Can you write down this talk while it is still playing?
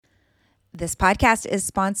This podcast is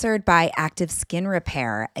sponsored by Active Skin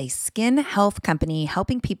Repair, a skin health company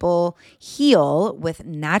helping people heal with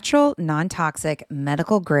natural, non-toxic,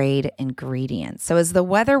 medical-grade ingredients. So as the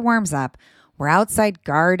weather warms up, we're outside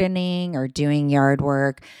gardening or doing yard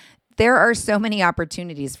work. There are so many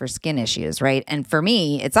opportunities for skin issues, right? And for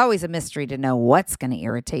me, it's always a mystery to know what's going to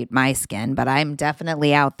irritate my skin, but I'm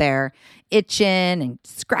definitely out there itching and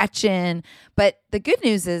scratching. But the good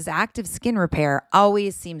news is Active Skin Repair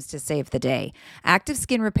always seems to save the day. Active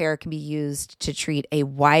Skin Repair can be used to treat a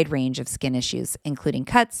wide range of skin issues, including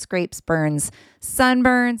cuts, scrapes, burns,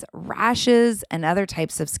 sunburns, rashes, and other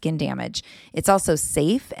types of skin damage. It's also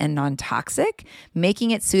safe and non-toxic,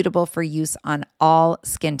 making it suitable for use on all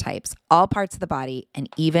skin types, all parts of the body, and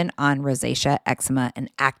even on rosacea, eczema, and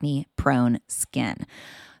acne-prone skin.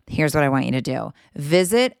 Here's what I want you to do.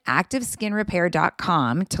 Visit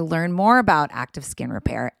ActiveSkinRepair.com to learn more about Active Skin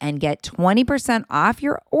Repair and get 20% off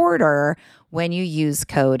your order when you use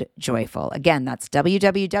code JOYFUL. Again, that's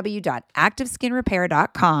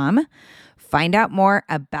www.ActiveSkinRepair.com. Find out more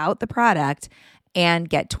about the product and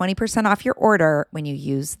get 20% off your order when you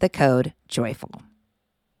use the code JOYFUL.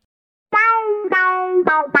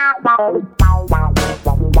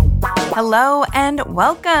 Hello and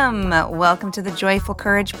welcome. Welcome to the Joyful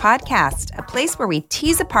Courage podcast, a place where we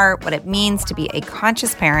tease apart what it means to be a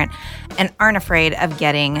conscious parent and aren't afraid of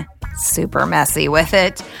getting super messy with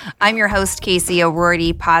it. I'm your host, Casey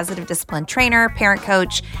O'Rourke, positive discipline trainer, parent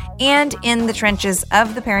coach, and in the trenches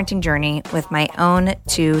of the parenting journey with my own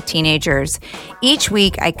 2 teenagers. Each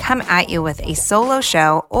week, I come at you with a solo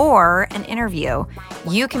show or an interview.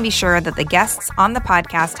 You can be sure that the guests on the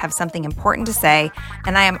podcast have something important to say,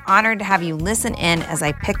 and I am honored to have you listen in as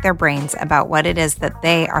I pick their brains about what it is that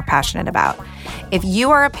they are passionate about. If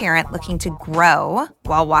you are a parent looking to grow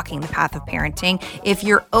while walking the path of parenting, if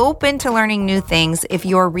you're open to learning new things, if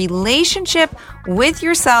your relationship with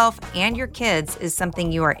yourself and your kids is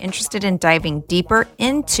something you are interested in diving deeper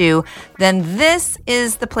into, then this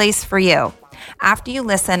is the place for you. After you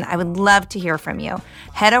listen, I would love to hear from you.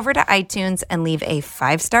 Head over to iTunes and leave a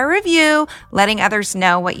 5-star review, letting others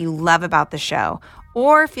know what you love about the show.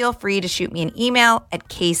 Or feel free to shoot me an email at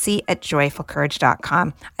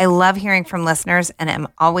casey@joyfulcourage.com. I love hearing from listeners and am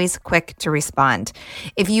always quick to respond.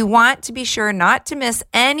 If you want to be sure not to miss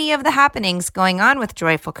any of the happenings going on with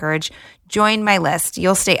Joyful Courage, join my list.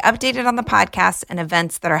 You'll stay updated on the podcast and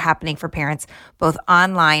events that are happening for parents, both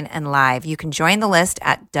online and live. You can join the list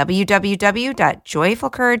at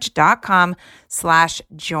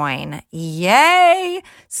www.joyfulcourage.com/join. Yay!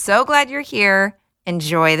 So glad you're here.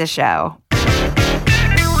 Enjoy the show.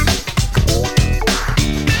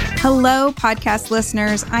 Hello, podcast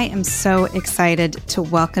listeners. I am so excited to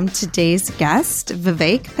welcome today's guest,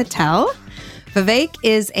 Vivek Patel. Vivek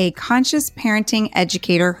is a conscious parenting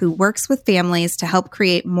educator who works with families to help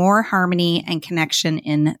create more harmony and connection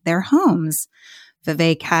in their homes.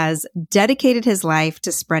 Vivek has dedicated his life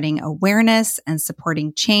to spreading awareness and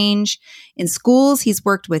supporting change. In schools, he's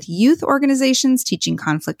worked with youth organizations teaching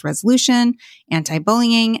conflict resolution,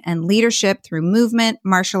 anti-bullying, and leadership through movement,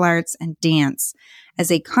 martial arts, and dance. As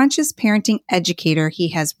a conscious parenting educator, he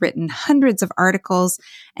has written hundreds of articles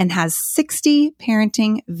and has 60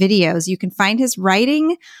 parenting videos. You can find his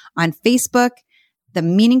writing on Facebook, the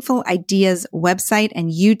Meaningful Ideas website, and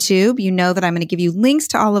YouTube. You know that I'm going to give you links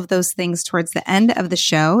to all of those things towards the end of the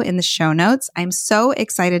show in the show notes. I'm so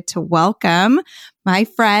excited to welcome my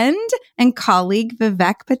friend and colleague,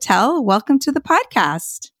 Vivek Patel. Welcome to the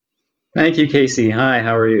podcast. Thank you, Casey. Hi,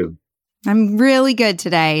 how are you? I'm really good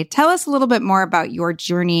today. Tell us a little bit more about your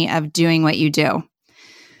journey of doing what you do.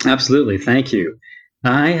 Absolutely. Thank you.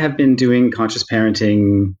 I have been doing conscious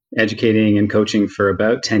parenting, educating, and coaching for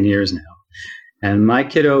about 10 years now. And my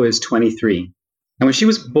kiddo is 23. And when she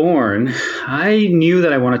was born, I knew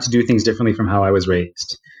that I wanted to do things differently from how I was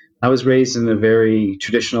raised. I was raised in a very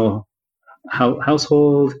traditional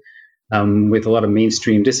household with a lot of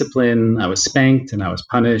mainstream discipline. I was spanked and I was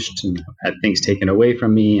punished and had things taken away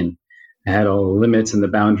from me, and I had all the limits and the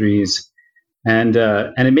boundaries, and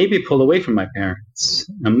it made me pull away from my parents,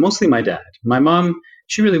 mostly my dad. My mom,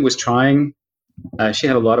 she really was trying. She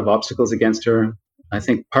had a lot of obstacles against her. I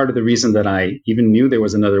think part of the reason that I even knew there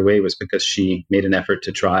was another way was because she made an effort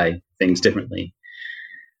to try things differently.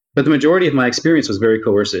 But the majority of my experience was very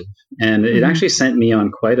coercive, and it actually sent me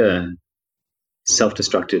on quite a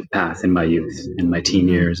self-destructive path in my youth, in my teen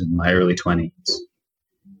years, in my early 20s.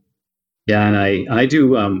 Yeah, and I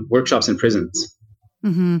do workshops in prisons.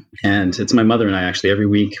 Mm-hmm. And it's my mother and I actually every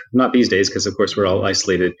week, not these days, because of course we're all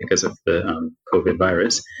isolated because of the COVID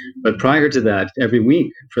virus. But prior to that, every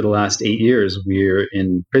week for the last 8 years, we're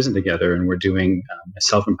in prison together and we're doing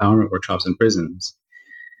self-empowerment workshops in prisons.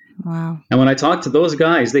 Wow. And when I talk to those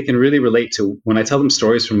guys, they can really relate to, when I tell them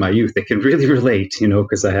stories from my youth, they can really relate,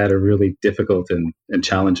 because I had a really difficult and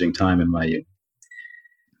challenging time in my youth.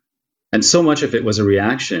 And so much of it was a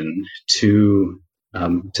reaction to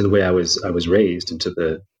the way I was raised and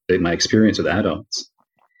to my experience with adults.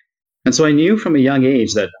 And so I knew from a young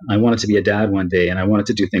age that I wanted to be a dad one day and I wanted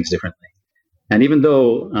to do things differently. And even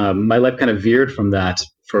though my life kind of veered from that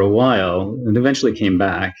for a while, and eventually came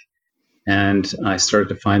back, and I started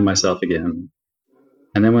to find myself again.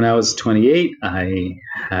 And then when I was 28, I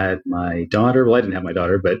had my daughter. Well, I didn't have my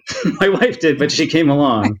daughter, but my wife did, but she came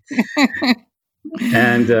along.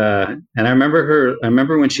 And I remember her. I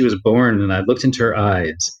remember when she was born, and I looked into her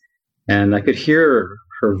eyes, and I could hear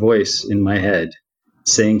her voice in my head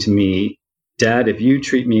saying to me, "Dad, if you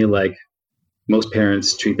treat me like most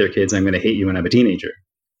parents treat their kids, I'm going to hate you when I'm a teenager."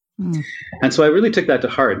 Mm. And so I really took that to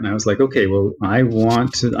heart, and I was like, "Okay, well, I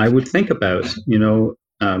would think about,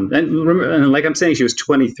 and remember, and like I'm saying, she was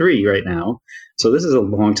 23 right now. So this is a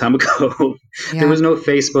long time ago. Yeah. There was no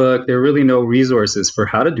Facebook. There were really no resources for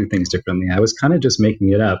how to do things differently. I was kind of just making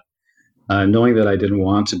it up, knowing that I didn't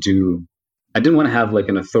want to have like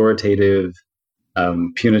an authoritative,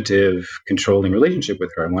 punitive, controlling relationship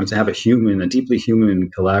with her. I wanted to have a deeply human,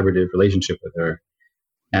 collaborative relationship with her.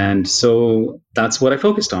 And so that's what I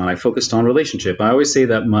focused on. I focused on relationship. I always say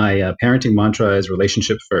that my parenting mantra is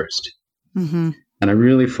relationship first. Mm-hmm. And I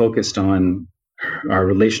really focused on our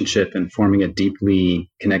relationship and forming a deeply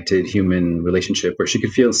connected human relationship where she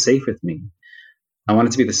could feel safe with me. I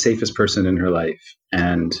wanted to be the safest person in her life,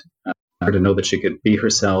 and her to know that she could be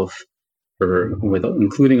herself,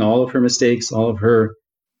 including all of her mistakes, all of her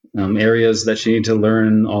areas that she needed to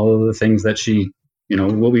learn, all of the things that she,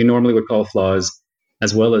 what we normally would call flaws,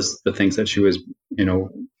 as well as the things that she was,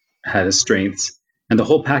 had as strengths. And the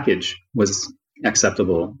whole package was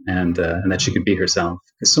acceptable, and that she could be herself.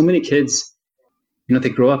 Because so many kids, they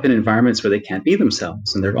grow up in environments where they can't be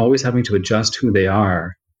themselves, and they're always having to adjust who they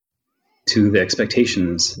are to the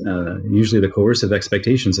expectations, usually the coercive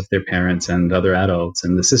expectations of their parents and other adults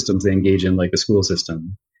and the systems they engage in, like the school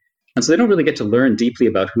system. And so they don't really get to learn deeply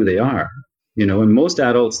about who they are. And most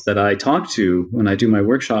adults that I talk to when I do my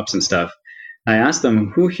workshops and stuff, I ask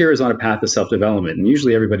them, who here is on a path of self-development? And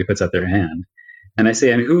usually everybody puts up their hand. And I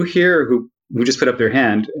say, and who here who just put up their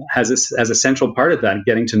hand has this as a central part of that,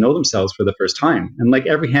 getting to know themselves for the first time? And like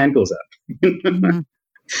every hand goes up. Mm-hmm.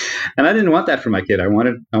 And I didn't want that for my kid. I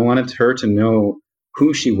wanted her to know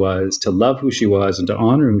who she was, to love who she was, and to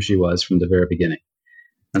honor who she was from the very beginning.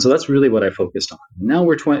 And so that's really what I focused on. Now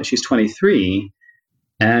she's 23,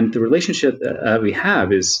 and the relationship that we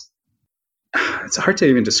have is, it's hard to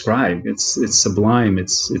even describe. It's sublime.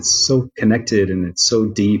 It's so connected, and it's so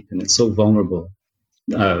deep, and it's so vulnerable.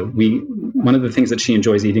 One of the things that she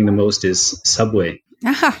enjoys eating the most is Subway.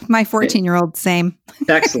 My 14-year-old, same.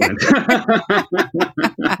 Excellent.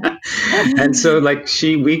 And so like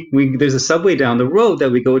we there's a Subway down the road that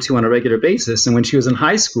we go to on a regular basis. And when she was in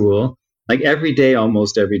high school, like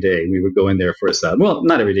almost every day, we would go in there for a sub. Well,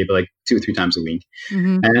 not every day, but like 2 or 3 times a week.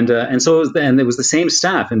 Mm-hmm. And so it was the same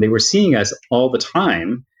staff, and they were seeing us all the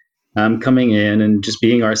time, coming in and just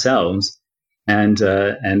being ourselves, and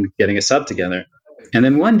getting a sub together. And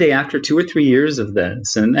then one day, after 2 or 3 years of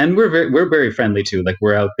this, and we're very friendly too. Like,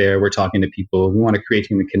 we're out there, we're talking to people. We want to create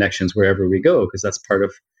human connections wherever we go, because that's part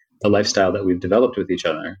of the lifestyle that we've developed with each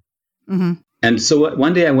other. Mm-hmm. And so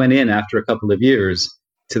one day I went in after a couple of years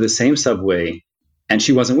to the same Subway, and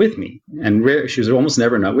she wasn't with me. And she was almost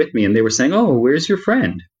never not with me. And they were saying, "Oh, where's your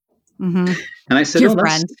friend?" Mm-hmm. And I said, "Your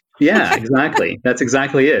friend." Yeah, exactly. That's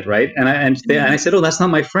exactly it, right? And I said, "Oh, that's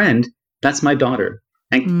not my friend. That's my daughter."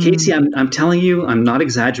 And Casey, I'm telling you, I'm not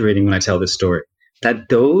exaggerating when I tell this story, that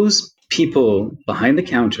those people behind the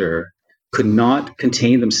counter could not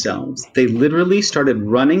contain themselves. They literally started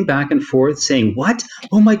running back and forth saying, "What?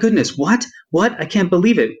 Oh my goodness, what? What? I can't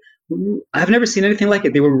believe it. I've never seen anything like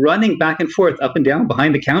it." They were running back and forth up and down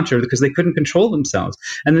behind the counter because they couldn't control themselves.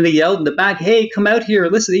 And then they yelled in the back, "Hey, come out here.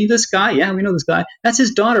 Listen, this guy. Yeah, we know this guy. That's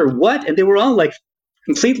his daughter. What?" And they were all like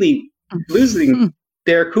completely losing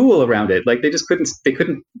their cool around it. Like, they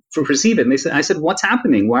couldn't perceive it. And I said, "What's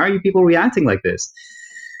happening? Why are you people reacting like this?"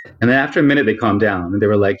 And then after a minute, they calmed down, and they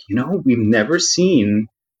were like, "We've never seen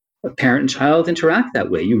a parent and child interact that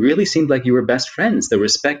way. You really seemed like you were best friends. The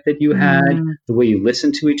respect that you had, the way you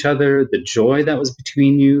listened to each other, the joy that was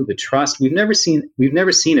between you, the trust. We've never seen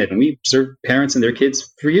it." And we've observed parents and their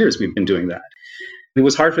kids for years. We've been doing that. it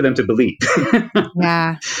was hard for them to believe.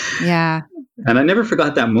 Yeah. Yeah. And I never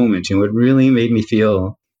forgot that moment. It really made me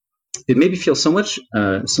feel. It made me feel so much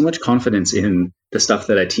confidence in the stuff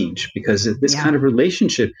that I teach, because this kind of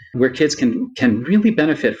relationship where kids can really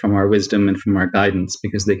benefit from our wisdom and from our guidance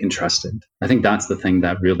because they can trust it. I think that's the thing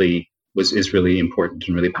that really is really important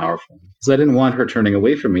and really powerful. Because I didn't want her turning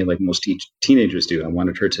away from me like most teenagers do. I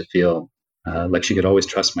wanted her to feel like she could always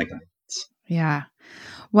trust my guidance. Yeah.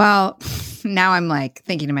 Well, now I'm like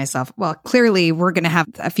thinking to myself, well, clearly we're going to have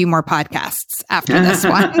a few more podcasts after this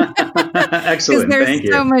one. Excellent. Because Thank there's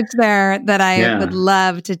so you. much there that I would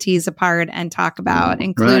love to tease apart and talk about,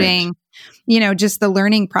 including, just the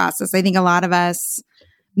learning process. I think a lot of us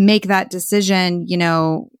make that decision,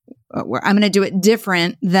 where I'm going to do it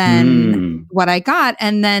different than what I got.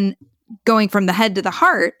 And then going from the head to the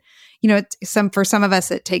heart, for some of us,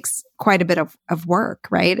 it takes quite a bit of work,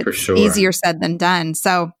 right? It's For sure. easier said than done.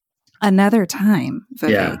 So another time,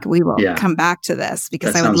 Vivek, we will come back to this,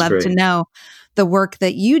 because I would love to know the work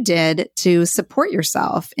that you did to support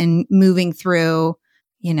yourself in moving through,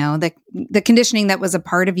 the conditioning that was a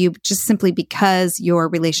part of you just simply because your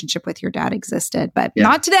relationship with your dad existed. But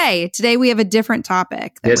not today. Today we have a different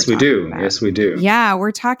topic. Yes, we do. Yes, we do. Yeah, we're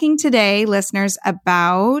talking today, listeners,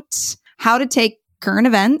 about how to take current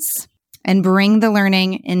events and bring the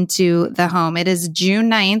learning into the home. It is June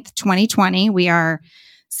 9th, 2020. We are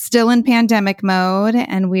still in pandemic mode,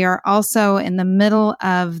 and we are also in the middle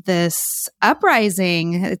of this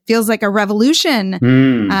uprising. It feels like a revolution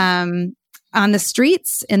on the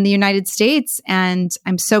streets in the United States. And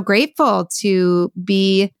I'm so grateful to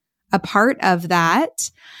be a part of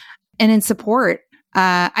that and in support.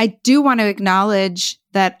 I do want to acknowledge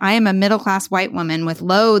that I am a middle-class white woman with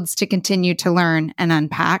loads to continue to learn and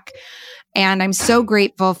unpack. And I'm so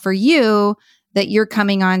grateful for you that you're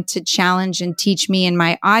coming on to challenge and teach me and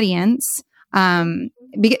my audience. And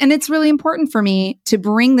it's really important for me to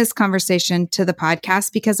bring this conversation to the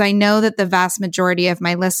podcast, because I know that the vast majority of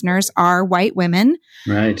my listeners are white women.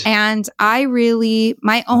 Right. And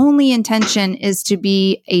my only intention is to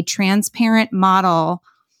be a transparent model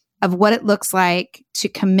of what it looks like to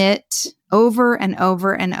commit over and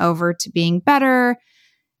over and over to being better,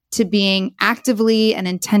 to being actively and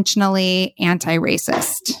intentionally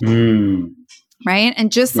anti-racist. Right.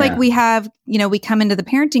 And just like we have, we come into the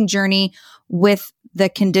parenting journey with the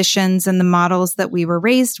conditions and the models that we were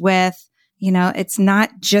raised with, it's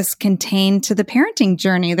not just contained to the parenting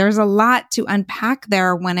journey. There's a lot to unpack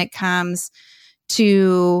there when it comes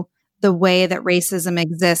to the way that racism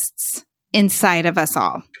exists inside of us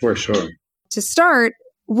all. For sure. To start,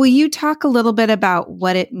 will you talk a little bit about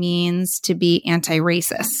what it means to be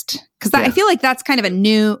anti-racist? Because I feel like that's kind of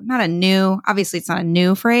obviously it's not a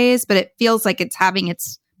new phrase, but it feels like it's having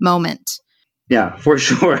its moment. Yeah, for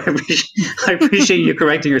sure. I appreciate you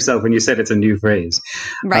correcting yourself when you said it's a new phrase.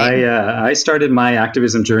 Right. I started my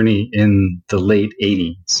activism journey in the late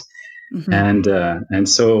 80s. And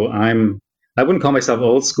so I wouldn't call myself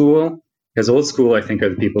old school, because old school, I think, are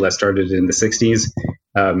the people that started in the 60s,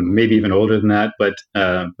 maybe even older than that.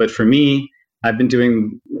 But for me, I've been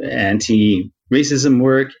doing anti-racism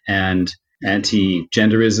work and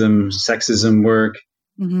anti-genderism, sexism work,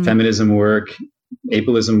 feminism work,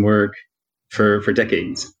 ableism work for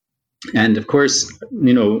decades. And of course,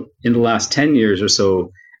 in the last 10 years or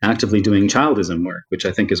so, actively doing childism work, which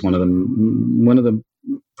I think is one of the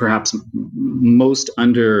perhaps most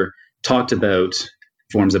under talked about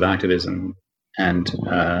forms of activism. And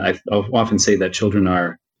I often say that children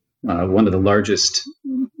are one of the largest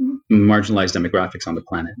marginalized demographics on the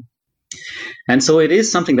planet. And so it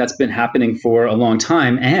is something that's been happening for a long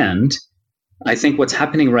time. And I think what's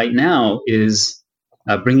happening right now is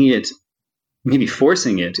bringing it, maybe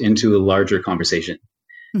forcing it into a larger conversation,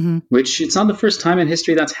 which it's not the first time in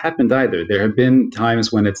history that's happened either. There have been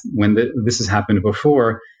times when this has happened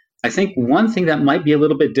before. I think one thing that might be a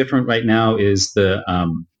little bit different right now is the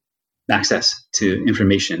access to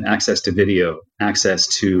information, access to video, access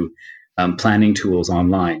to planning tools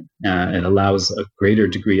online. It allows a greater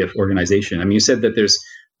degree of organization. I mean, you said that there's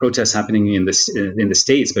protests happening in the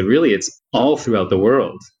States, but really it's all throughout the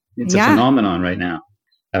world. It's a phenomenon right now.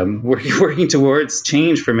 Working towards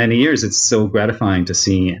change for many years. It's so gratifying to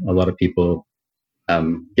see a lot of people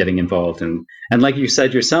getting involved, and like you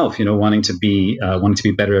said yourself, wanting to be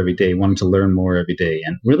better every day, wanting to learn more every day,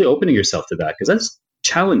 and really opening yourself to that, because that's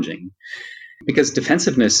challenging. Because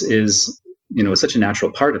defensiveness is such a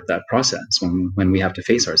natural part of that process when we have to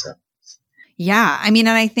face ourselves. Yeah, I mean,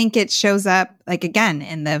 and I think it shows up, like, again,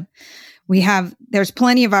 there's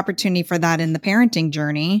plenty of opportunity for that in the parenting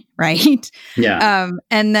journey, right? Yeah.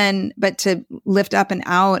 But to lift up and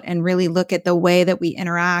out and really look at the way that we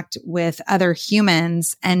interact with other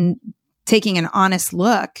humans and taking an honest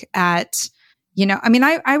look at,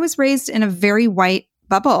 I was raised in a very white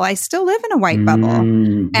bubble. I still live in a white bubble.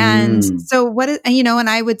 And so and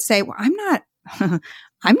I would say, well, I'm not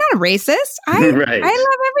I'm not a racist. I love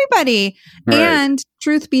everybody. Right. And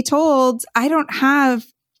truth be told, I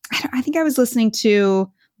think I was listening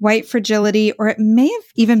to White Fragility, or it may have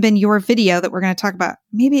even been your video that we're going to talk about.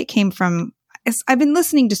 Maybe it came from, I've been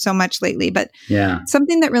listening to so much lately, but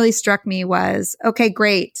something that really struck me was, okay,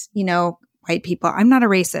 great. White people, I'm not a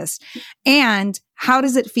racist. And how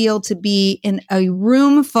does it feel to be in a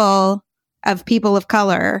room full of people of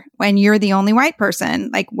color when you're the only white person?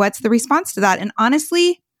 Like, what's the response to that? And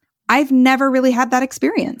honestly, I've never really had that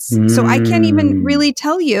experience. So I can't even really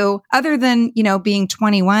tell you, other than, being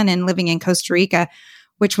 21 and living in Costa Rica,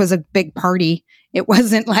 which was a big party. It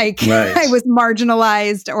wasn't like I was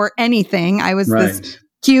marginalized or anything. I was this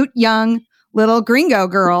cute, young little gringo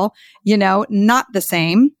girl, not the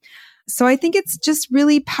same. So I think it's just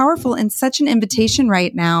really powerful and such an invitation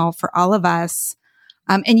right now for all of us.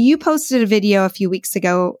 And you posted a video a few weeks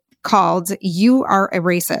ago called "You Are a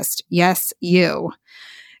Racist." Yes, you.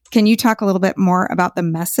 Can you talk a little bit more about the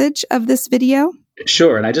message of this video?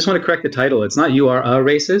 Sure. And I just want to correct the title. It's not "You Are a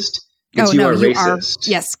Racist." It's "You Are Racist."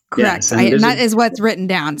 Yes, correct. Yes, that is what's written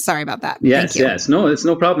down. Sorry about that. Yes, yes. No, it's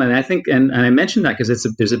no problem. And I think, and I mentioned that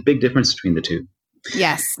because there's a big difference between the two.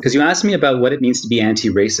 Yes. Because you asked me about what it means to be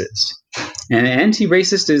anti-racist. And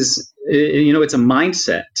anti-racist is, it's a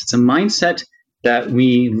mindset. It's a mindset that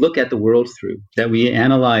we look at the world through, that we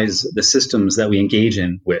analyze the systems that we engage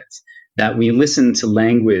in with, that we listen to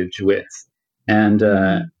language with, and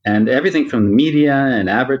everything from the media and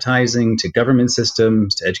advertising to government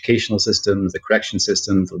systems, to educational systems, the correction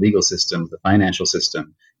systems, the legal system, the financial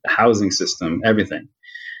system, the housing system, everything.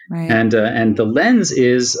 Right. And the lens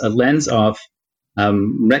is a lens of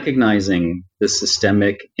recognizing the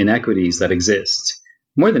systemic inequities that exist,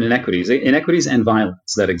 more than inequities and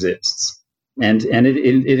violence that exists, and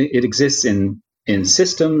it exists in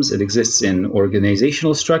systems, it exists in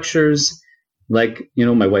organizational structures. Like,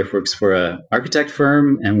 my wife works for an architect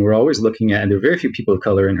firm, and we're always looking at, and there are very few people of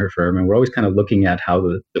color in her firm, and we're always kind of looking at how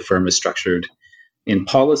the firm is structured in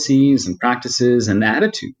policies and practices and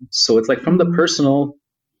attitudes. So it's like from the personal,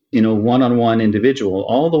 one-on-one individual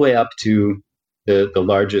all the way up to the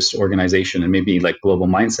largest organization and maybe like global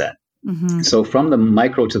mindset. Mm-hmm. So from the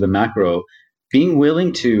micro to the macro, being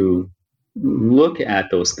willing to look at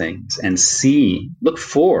those things and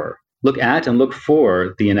look at and look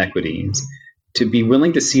for the inequities, to be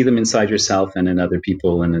willing to see them inside yourself and in other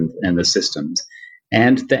people and the systems.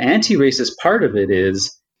 And the anti-racist part of it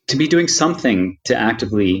is to be doing something to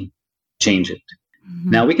actively change it. Mm-hmm.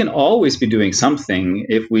 Now, we can always be doing something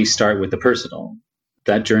if we start with the personal.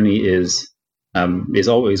 That journey is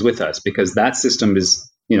always with us, because that system is,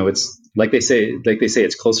 it's like they say,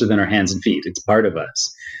 it's closer than our hands and feet. It's part of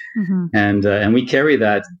us. Mm-hmm. And we carry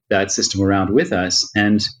that system around with us.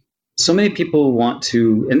 And so many people want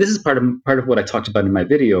to, and this is part of what I talked about in my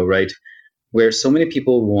video, right? Where so many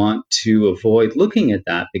people want to avoid looking at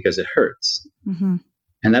that because it hurts. Mm-hmm.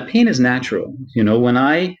 And that pain is natural. When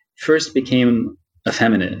I first became a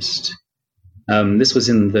feminist, this was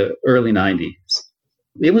in the early 90s.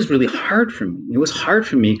 It was really hard for me. It was hard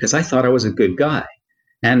for me because I thought I was a good guy.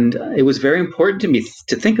 And it was very important to me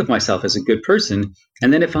to think of myself as a good person.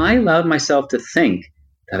 And then if I allowed myself to think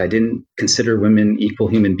that I didn't consider women equal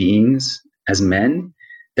human beings as men,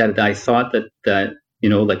 that I thought that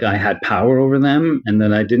like I had power over them and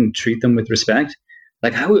that I didn't treat them with respect,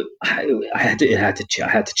 like I had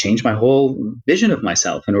to change my whole vision of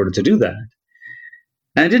myself in order to do that.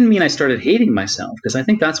 And it didn't mean I started hating myself, because I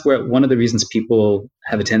think that's where one of the reasons people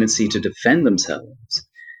have a tendency to defend themselves.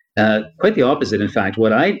 Quite the opposite, in fact.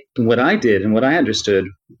 What I did and what I understood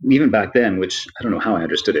even back then, which I don't know how I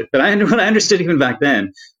understood it, but what I understood even back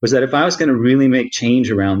then was that if I was going to really make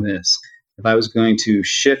change around this, if I was going to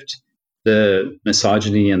shift the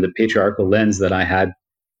misogyny and the patriarchal lens that I had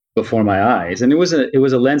before my eyes, and it was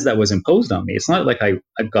a lens that was imposed on me. It's not like I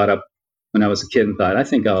got up when I was a kid and thought, I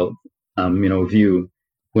think I'll view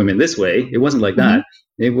women this way. It wasn't like that.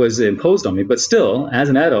 It was imposed on me. But still, as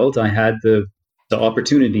an adult, I had the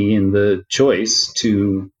opportunity and the choice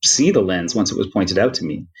to see the lens once it was pointed out to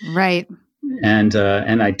me. Right. And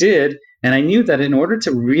I did. And I knew that in order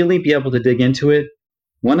to really be able to dig into it,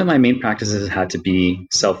 one of my main practices had to be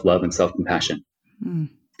self-love and self-compassion.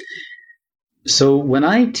 So when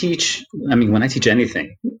I teach, when I teach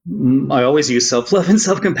anything, I always use self-love and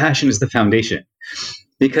self-compassion as the foundation,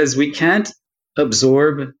 because we can't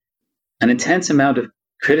absorb an intense amount of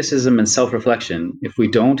criticism and self-reflection if we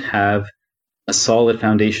don't have a solid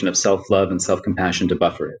foundation of self-love and self-compassion to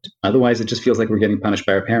buffer it. Otherwise, it just feels like we're getting punished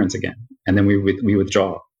by our parents again, and then we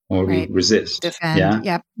withdraw or we resist. Defend.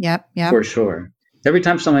 Yeah, Yep. for sure. Every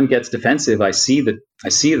time someone gets defensive, I see the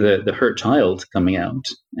hurt child coming out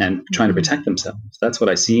and trying to protect themselves. That's what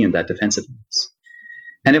I see in that defensiveness.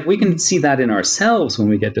 And if we can see that in ourselves when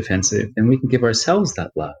we get defensive, then we can give ourselves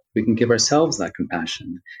that love. We can give ourselves that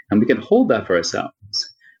compassion, and we can hold that for ourselves.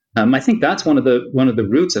 I think that's one of the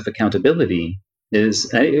roots of accountability.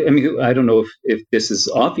 I don't know if this is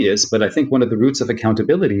obvious, but I think one of the roots of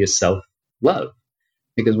accountability is self-love.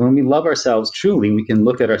 Because when we love ourselves truly, we can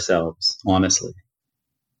look at ourselves honestly.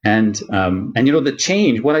 And the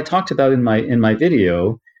change, what I talked about in my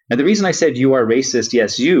video, and the reason I said you are racist,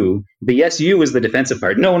 yes you, the yes you is the defensive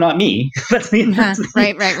part. No, not me. Right.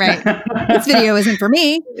 This video isn't for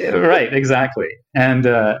me. Right, exactly.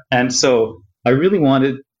 And so I really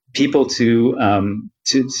wanted people to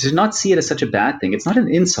not see it as such a bad thing. It's not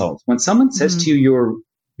an insult. When someone says to you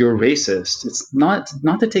you're racist, it's not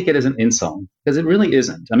to take it as an insult, because it really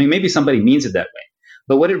isn't. Maybe somebody means it that way.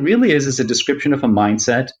 But what it really is a description of a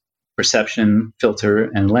mindset, perception, filter,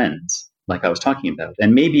 and lens, like I was talking about,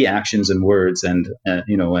 and maybe actions and words and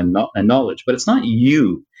knowledge. But it's not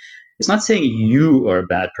you. It's not saying you are a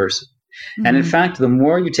bad person. And in fact, the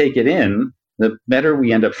more you take it in, the better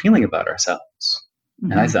we end up feeling about ourselves.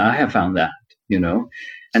 And I have found that,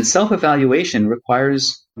 And self-evaluation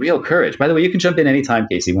requires real courage. By the way, you can jump in anytime,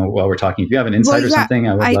 Casey, while we're talking. If you have an insight or something,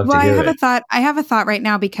 I would love to hear it. I have a thought right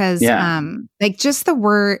now because, just the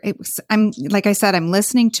word, like I said, I'm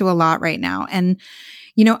listening to a lot right now. And,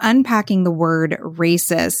 unpacking the word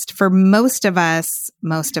racist for most of us,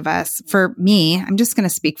 for me, I'm just going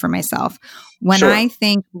to speak for myself. When I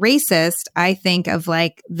think racist, I think of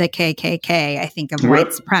like the KKK. I think of white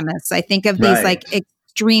supremacists. I think of these like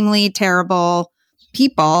extremely terrible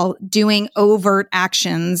people doing overt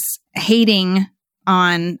actions, hating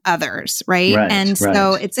on others, right?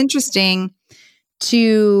 So it's interesting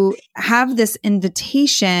to have this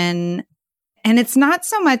invitation, and it's not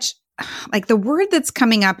so much like the word that's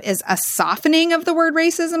coming up is a softening of the word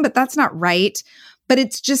racism, but that's not right. But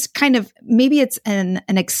it's just kind of, maybe it's an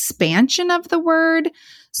expansion of the word,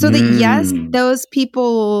 so that yes, those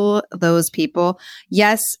people,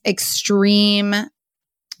 yes, extreme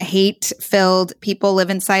hate-filled people live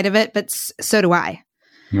inside of it, but so do I.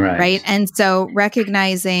 Right. And so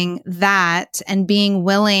recognizing that and being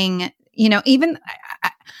willing, even,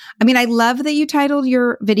 I love that you titled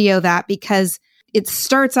your video that, because it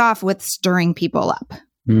starts off with stirring people up.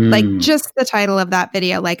 Like just the title of that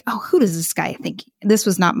video, like, oh, who does this guy think? This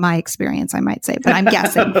was not my experience, I might say, but I'm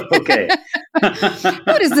guessing. Okay.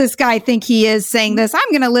 Who does this guy think he is saying this? I'm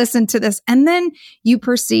going to listen to this. And then you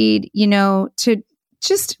proceed, to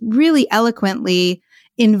just really eloquently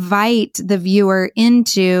invite the viewer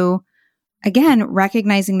into, again,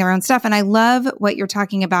 recognizing their own stuff. And I love what you're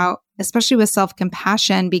talking about, especially with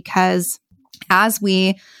self-compassion, because as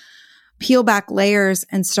we peel back layers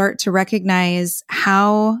and start to recognize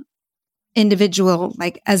how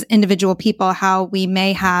as individual people, how we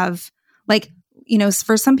may have,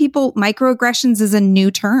 for some people, microaggressions is a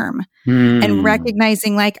new term, and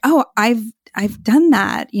recognizing like, oh, I've done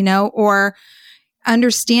that, or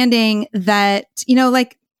understanding that,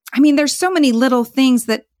 there's so many little things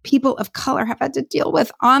that people of color have had to deal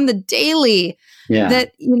with on the daily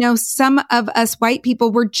that, some of us white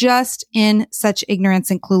people were just in such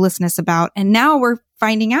ignorance and cluelessness about. And now we're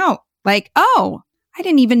finding out like, oh, I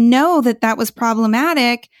didn't even know that was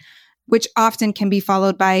problematic, which often can be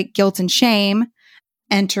followed by guilt and shame.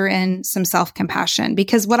 Enter in some self-compassion,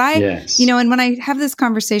 because and when I have this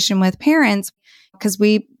conversation with parents, because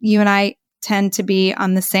you and I tend to be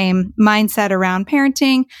on the same mindset around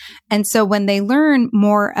parenting. And so when they learn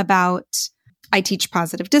more about, I teach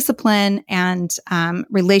positive discipline and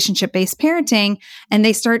relationship-based parenting, and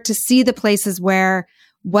they start to see the places where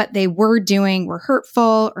what they were doing were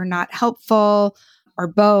hurtful or not helpful or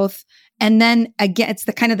both. And then again, it's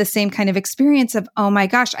the same kind of experience of, oh my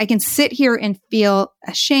gosh, I can sit here and feel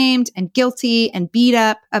ashamed and guilty and beat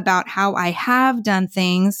up about how I have done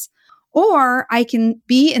things. Or I can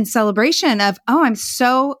be in celebration of, oh, I'm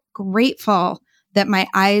so grateful that my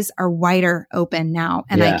eyes are wider open now,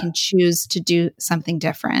 and I can choose to do something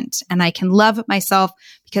different. And I can love myself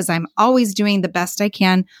because I'm always doing the best I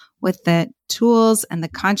can with the tools and the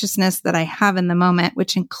consciousness that I have in the moment,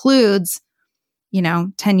 which includes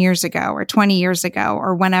 10 years ago or 20 years ago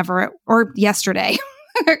or whenever, or yesterday.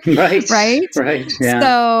 Right. Right. Right. Yeah.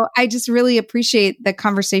 So I just really appreciate the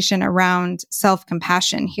conversation around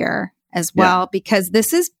self-compassion here as well, because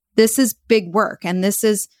this is big work, and this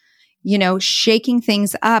is, shaking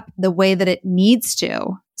things up the way that it needs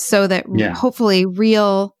to, so that hopefully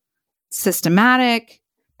real, systematic,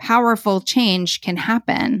 powerful change can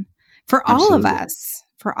happen for all of us.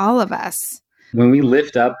 When we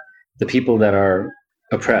lift up the people that are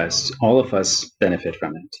oppressed, all of us benefit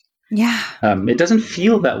from it. Yeah. It doesn't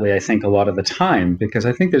feel that way, I think, a lot of the time, because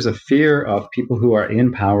I think there's a fear of people who are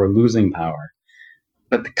in power losing power.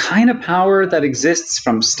 But the kind of power that exists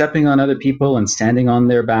from stepping on other people and standing on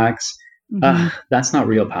their backs, that's not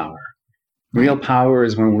real power. Real power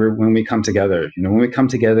is when we come together. When we come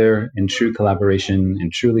together in true collaboration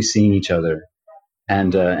and truly seeing each other,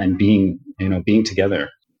 and being together.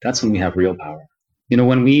 That's when we have real power.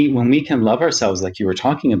 When we can love ourselves like you were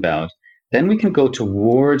talking about, then we can go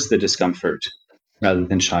towards the discomfort rather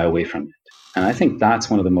than shy away from it. And I think that's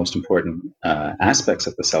one of the most important aspects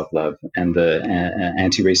of the self-love and the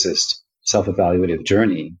anti-racist self-evaluative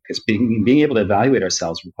journey, because being able to evaluate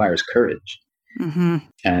ourselves requires courage.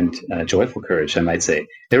 And joyful courage, I might say.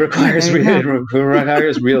 It requires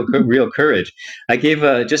real courage. I gave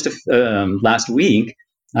last week,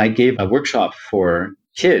 I gave a workshop for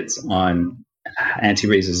kids on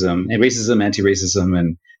anti-racism,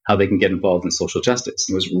 and how they can get involved in social justice.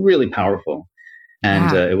 It was really powerful.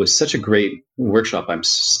 And it was such a great workshop. I'm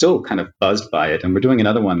still kind of buzzed by it. And we're doing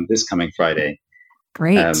another one this coming Friday.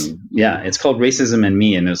 Great. It's called Racism and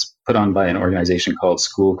Me, and it was put on by an organization called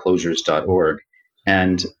schoolclosures.org.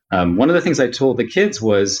 And one of the things I told the kids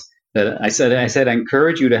was that I said, I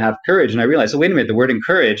encourage you to have courage. And I realized, wait a minute, the word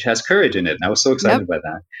encourage has courage in it. And I was so excited by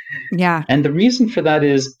that. Yeah. And the reason for that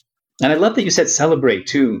is, and I love that you said celebrate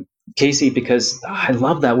too, Casey, because I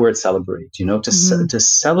love that word celebrate. To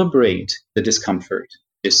celebrate the discomfort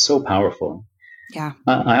is so powerful. Yeah.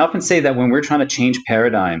 I often say that when we're trying to change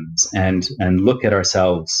paradigms and look at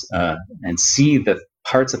ourselves and see the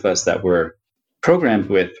parts of us that we're programmed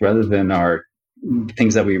with rather than our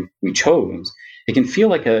things that we chose, it can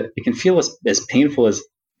feel as painful as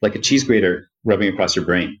like a cheese grater rubbing across your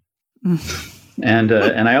brain. And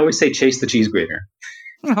I always say, chase the cheese grater.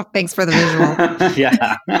 Oh, thanks for the visual.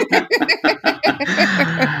 Yeah.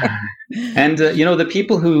 And the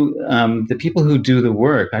people who do the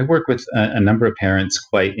work, I work with a number of parents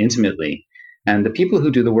quite intimately, and the people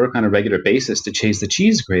who do the work on a regular basis to chase the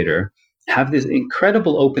cheese grater have these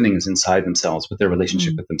incredible openings inside themselves with their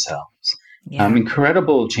relationship with themselves.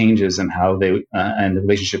 Incredible changes in how they and the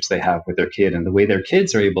relationships they have with their kid, and the way their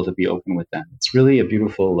kids are able to be open with them. It's really a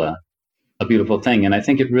beautiful thing, and I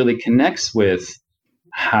think it really connects with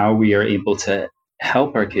how we are able to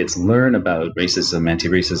help our kids learn about racism,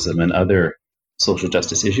 anti-racism, and other social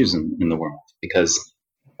justice issues in the world, because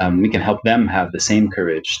we can help them have the same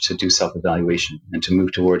courage to do self-evaluation and to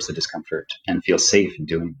move towards the discomfort and feel safe in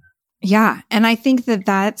doing that. Yeah. And I think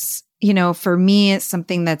that's, for me, it's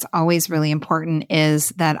something that's always really important, is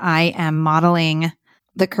that I am modeling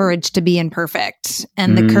the courage to be imperfect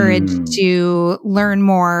and the courage to learn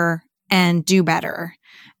more and do better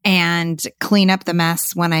and clean up the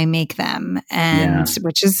mess when I make them, and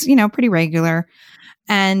which is, pretty regular.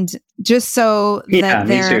 And just so that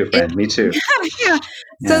me too.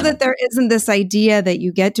 So that there isn't this idea that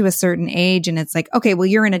you get to a certain age and it's like, okay, well,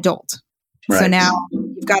 you're an adult. Right. So now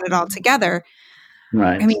you've got it all together.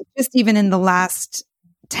 Right. I mean, just even in the last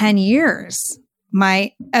 10 years,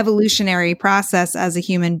 my evolutionary process as a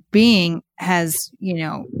human being has,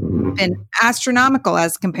 been astronomical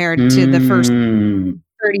as compared to the first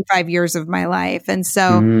 35 years of my life. And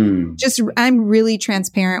so I'm really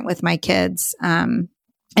transparent with my kids. And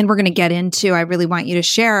we're going to get into, I really want you to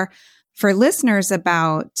share for listeners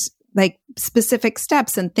about like specific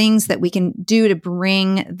steps and things that we can do to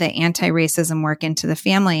bring the anti-racism work into the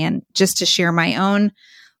family. And just to share my own,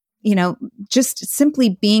 just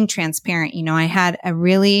simply being transparent. I had a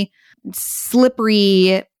really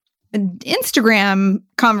slippery Instagram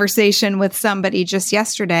conversation with somebody just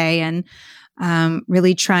yesterday, and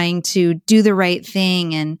really trying to do the right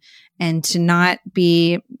thing and to not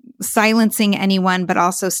be silencing anyone, but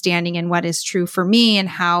also standing in what is true for me and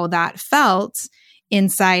how that felt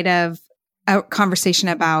inside of a conversation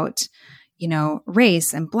about,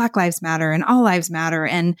 race and Black Lives Matter and All Lives Matter.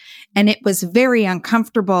 And it was very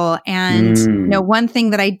uncomfortable. And, one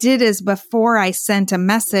thing that I did is before I sent a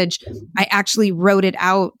message, I actually wrote it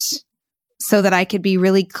out so that I could be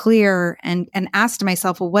really clear and asked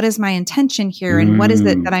myself, well, what is my intention here? And what is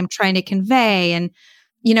it that I'm trying to convey? And,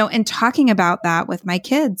 and talking about that with my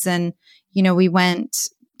kids and, we went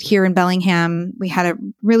here in Bellingham. We had a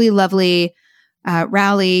really lovely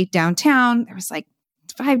rally downtown. There was like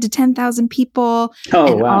 5,000 to 10,000 people,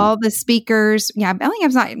 Oh, and wow. all the speakers. Yeah,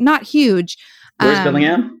 Bellingham's not huge. Where's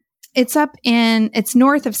Bellingham? It's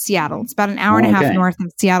north of Seattle. It's about an hour and a half north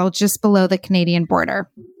of Seattle, just below the Canadian border.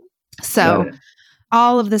 So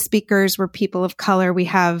all of the speakers were people of color. We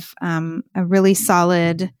have a really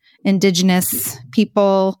solid Indigenous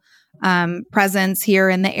people presence here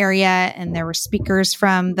in the area. And there were speakers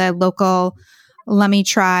from the local Lummi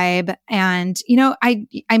tribe. And,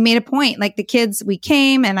 I made a point, like the kids, we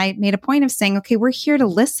came and I made a point of saying, okay, we're here to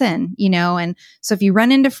listen, and so if you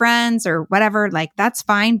run into friends or whatever, like that's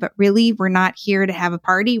fine. But really, we're not here to have a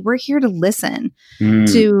party. We're here to listen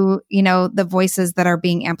to, the voices that are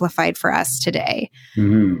being amplified for us today.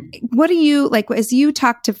 What do you like as you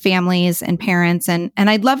talk to families and parents? And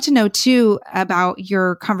I'd love to know too about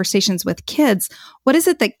your conversations with kids. What is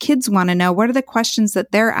it that kids want to know? What are the questions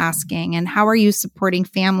that they're asking? And how are you supporting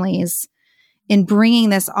families in bringing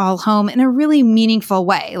this all home in a really meaningful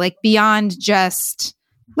way, like beyond just,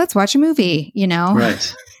 let's watch a movie,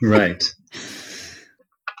 Right.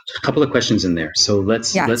 A couple of questions in there. So let's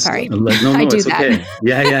sorry. No, I do it's that. okay.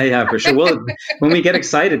 Yeah, for sure. Well, when we get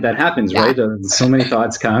excited, that happens, right? So many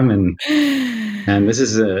thoughts come, and this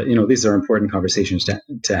is these are important conversations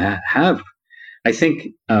to have. I think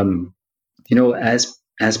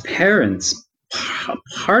as parents,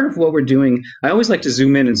 part of what we're doing, I always like to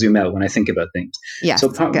zoom in and zoom out when I think about things. Yeah. So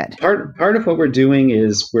part of what we're doing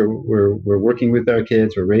is we're working with our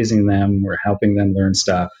kids, we're raising them, we're helping them learn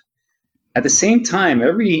stuff. At the same time,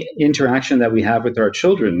 every interaction that we have with our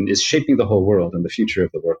children is shaping the whole world and the future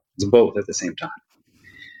of the world. It's both at the same time.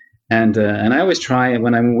 And I always try,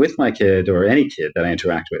 when I'm with my kid or any kid that I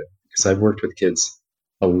interact with, because I've worked with kids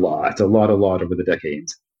a lot over the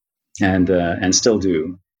decades, and still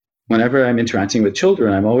do. Whenever I'm interacting with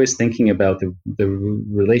children, I'm always thinking about the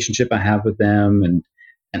relationship I have with them,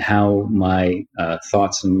 and how my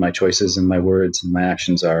thoughts and my choices and my words and my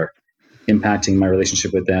actions are impacting my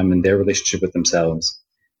relationship with them and their relationship with themselves.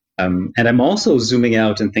 And I'm also zooming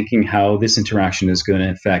out and thinking how this interaction is going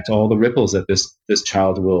to affect all the ripples that this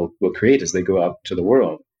child will create as they go out to the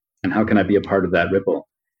world. And how can I be a part of that ripple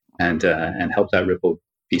and help that ripple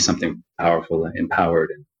be something powerful and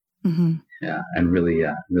empowered and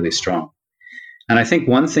really strong. And I think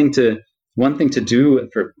one thing to do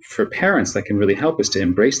for parents that can really help is to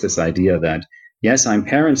embrace this idea that, yes, I'm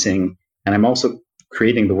parenting, and I'm also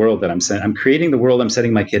creating the world that I'm creating the world I'm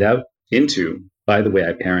setting my kid out into by the way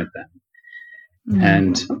I parent them.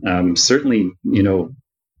 And certainly,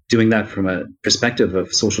 doing that from a perspective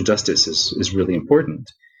of social justice is really important.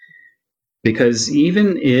 Because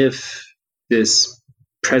even if this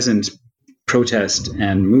present protest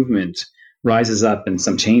and movement rises up and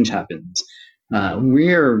some change happens,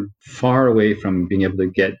 we're far away from being able to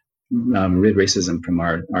get rid racism from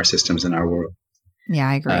our systems and our world. Yeah,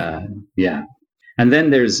 I agree. And then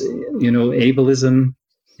there's, ableism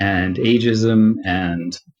and ageism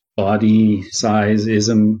and body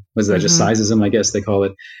sizeism. Was that just sizeism? I guess they call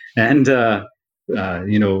it. And,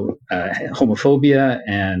 homophobia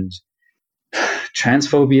and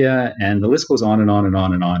transphobia, and the list goes on and on and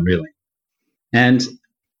on and on, really. And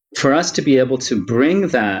for us to be able to bring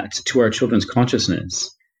that to our children's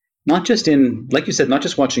consciousness, not just in, like you said, not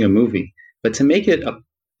just watching a movie, but to make it a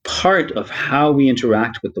part of how we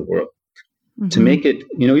interact with the world. To make it,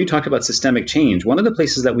 you talked about systemic change. One of the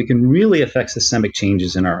places that we can really affect systemic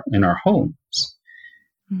changes in our homes.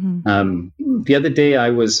 The other day,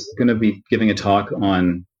 I was going to be giving a talk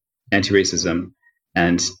on anti-racism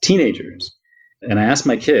and teenagers. And I asked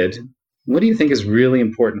my kid, what do you think is really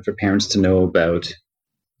important for parents to know about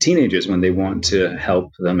teenagers when they want to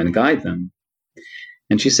help them and guide them?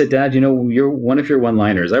 And she said, Dad, you're one of your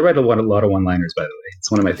one-liners. I write a lot of one-liners, by the way.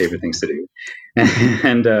 It's one of my favorite things to do.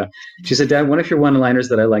 And she said, Dad, one of your one-liners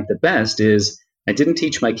that I like the best is, I didn't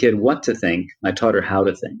teach my kid what to think. I taught her how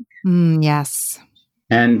to think. Yes.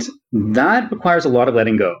 And that requires a lot of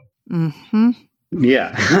letting go.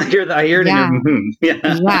 Yeah. I hear it in your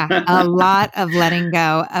Yeah. A lot of letting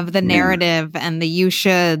go of the narrative and the you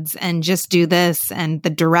shoulds and just do this and the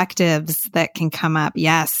directives that can come up.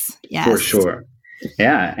 Yes. For sure.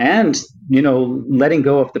 Yeah. And, letting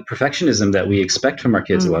go of the perfectionism that we expect from our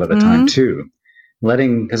kids a lot of the time too.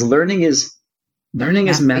 Because learning is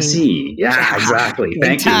messy. Yeah, exactly.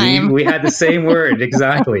 Thank you. We had the same word.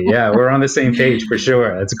 Exactly. Yeah. We're on the same page for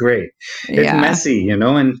sure. That's great. It's messy,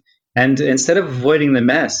 and instead of avoiding the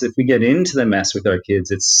mess, if we get into the mess with our kids,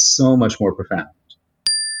 it's so much more profound.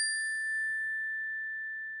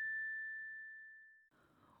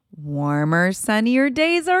 Warmer, sunnier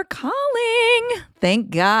days are calling. Thank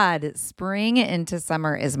God. Spring into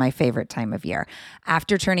summer is my favorite time of year.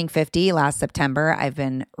 After turning 50 last September, I've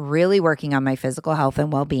been really working on my physical health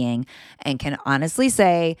and well-being and can honestly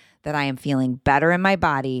say that I am feeling better in my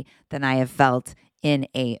body than I have felt in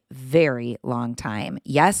a very long time.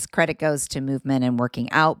 Yes, credit goes to movement and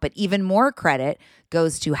working out, but even more credit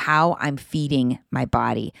goes to how I'm feeding my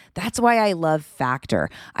body. That's why I love Factor.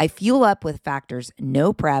 I fuel up with Factor's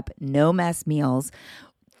no prep, no mess meals,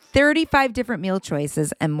 35 different meal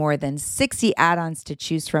choices, and more than 60 add-ons to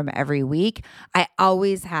choose from every week. I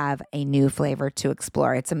always have a new flavor to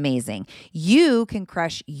explore. It's amazing. You can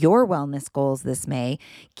crush your wellness goals this May,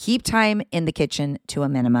 keep time in the kitchen to a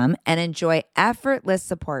minimum, and enjoy effortless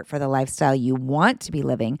support for the lifestyle you want to be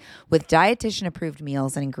living with dietitian-approved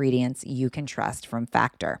meals and ingredients you can trust from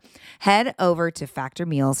Factor. Head over to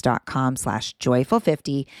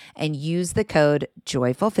factormeals.com/joyful50 and use the code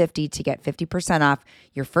joyful50 to get 50% off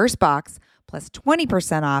your first box plus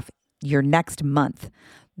 20% off your next month.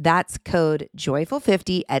 That's code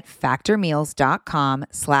joyful50 at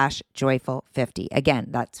factormeals.com/joyful50. Again,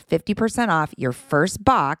 that's 50% off your first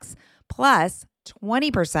box plus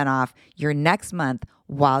 20% off your next month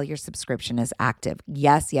while your subscription is active.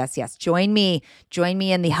 Yes, yes, yes. Join me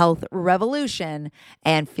in the health revolution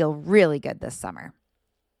and feel really good this summer.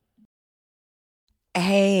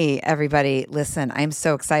 Hey, everybody. Listen, I'm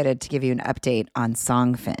so excited to give you an update on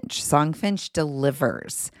Songfinch. Songfinch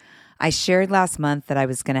delivers. I shared last month that I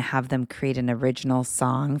was going to have them create an original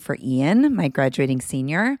song for Ian, my graduating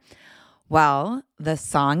senior. Well, the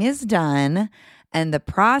song is done, and the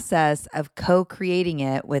process of co-creating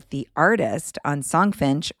it with the artist on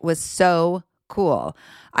Songfinch was so cool.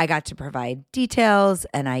 I got to provide details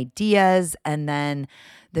and ideas, and then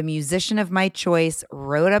the musician of my choice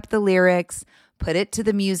wrote up the lyrics, put it to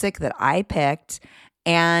the music that I picked,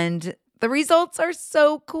 and the results are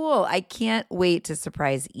so cool. I can't wait to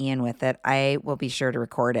surprise Ian with it. I will be sure to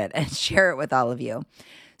record it and share it with all of you.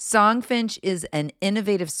 Songfinch is an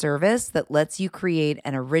innovative service that lets you create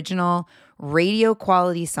an original radio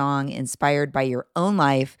quality song inspired by your own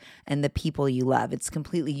life and the people you love. It's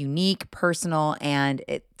completely unique, personal, and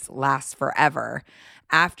it lasts forever.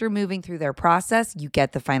 After moving through their process, you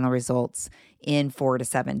get the final results in 4 to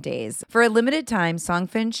 7 days. For a limited time,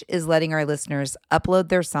 Songfinch is letting our listeners upload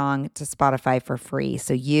their song to Spotify for free.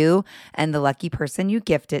 So you and the lucky person you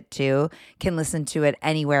gift it to can listen to it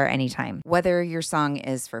anywhere, anytime. Whether your song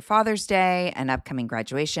is for Father's Day, an upcoming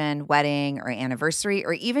graduation, wedding, or anniversary,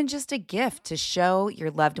 or even just a gift to show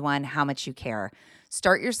your loved one how much you care.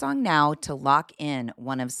 Start your song now to lock in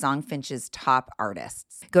one of Songfinch's top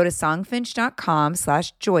artists. Go to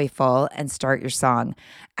songfinch.com/joyful and start your song.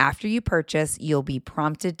 After you purchase, you'll be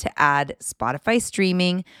prompted to add Spotify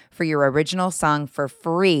streaming for your original song for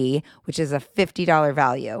free, which is a $50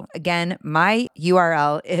 value. Again, my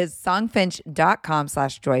URL is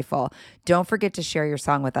songfinch.com/joyful. Don't forget to share your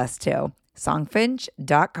song with us too.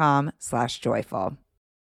 songfinch.com/joyful.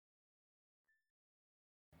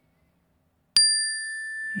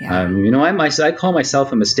 Yeah. I call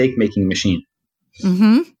myself a mistake-making machine.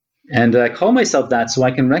 Mm-hmm. And I call myself that so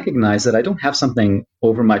I can recognize that I don't have something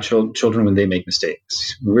over my children when they make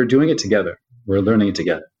mistakes. We're doing it together. We're learning it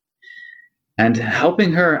together. And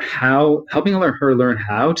helping her learn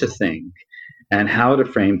how to think and how to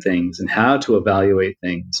frame things and how to evaluate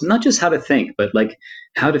things. Not just how to think, but like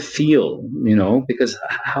how to feel, because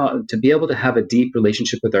how to be able to have a deep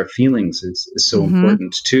relationship with our feelings is so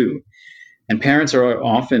important too. And parents are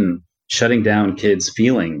often shutting down kids'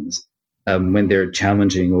 feelings when they're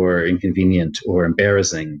challenging or inconvenient or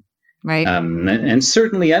embarrassing. Right. And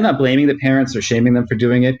certainly I'm not blaming the parents or shaming them for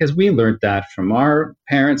doing it, because we learned that from our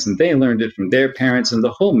parents and they learned it from their parents, and the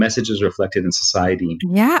whole message is reflected in society.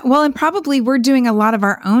 Yeah. Well, and probably we're doing a lot of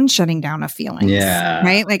our own shutting down of feelings. Yeah.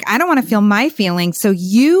 Right. Like, I don't want to feel my feelings. So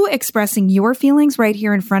you expressing your feelings right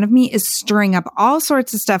here in front of me is stirring up all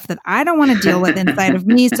sorts of stuff that I don't want to deal with inside of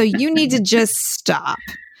me. So you need to just stop.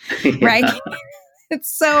 Yeah. Right.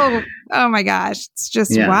 It's so, oh my gosh, it's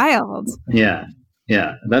just wild. Yeah.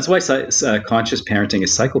 Yeah. That's why conscious parenting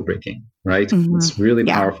is cycle breaking, right? Mm-hmm. It's really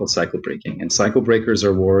powerful cycle breaking, and cycle breakers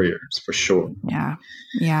are warriors for sure. Yeah.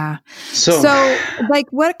 Yeah. So like,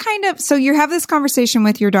 so you have this conversation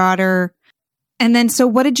with your daughter, and then, so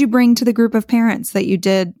what did you bring to the group of parents that you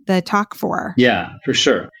did the talk for? Yeah, for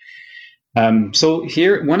sure. So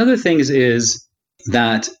here, one of the things is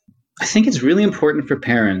that I think it's really important for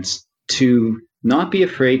parents to not be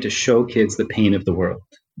afraid to show kids the pain of the world.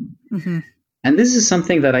 Mm-hmm. And this is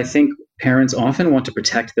something that I think parents often want to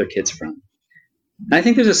protect their kids from. I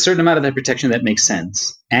think there's a certain amount of that protection that makes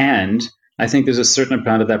sense. And I think there's a certain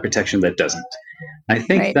amount of that protection that doesn't. I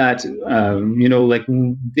think Right. that,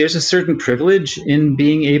 there's a certain privilege in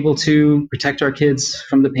being able to protect our kids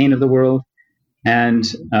from the pain of the world. And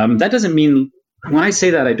that doesn't mean, when I say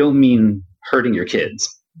that, I don't mean hurting your kids.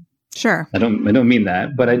 Sure. I don't mean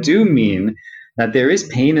that, but I do mean that there is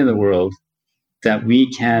pain in the world that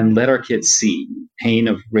we can let our kids see. Pain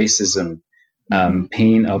of racism,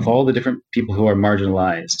 pain of all the different people who are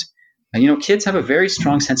marginalized. And, kids have a very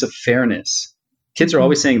strong sense of fairness. Kids are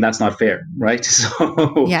always saying that's not fair, right?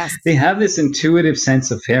 So Yes. they have this intuitive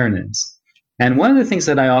sense of fairness. And one of the things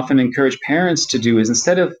that I often encourage parents to do is,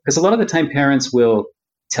 because a lot of the time parents will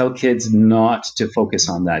tell kids not to focus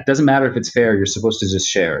on that. It doesn't matter if it's fair, you're supposed to just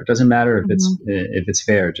share. It doesn't matter if it's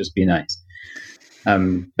fair, just be nice.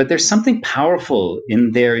 But there's something powerful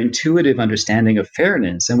in their intuitive understanding of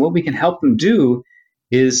fairness. And what we can help them do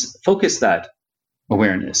is focus that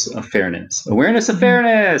awareness of fairness. Awareness of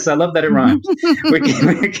fairness. I love that it rhymes.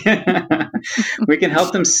 We can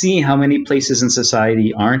help them see how many places in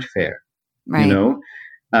society aren't fair. Right.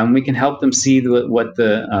 We can help them see what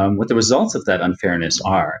the results of that unfairness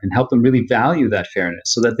are, and help them really value that fairness,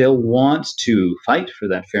 so that they'll want to fight for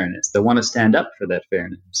that fairness. They'll want to stand up for that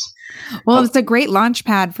fairness. Well, it's a great launch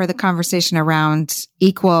pad for the conversation around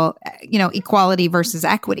equality versus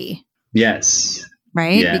equity. Yes.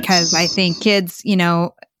 Right. Yes. Because I think kids,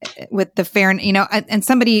 with the fair, and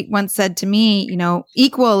somebody once said to me,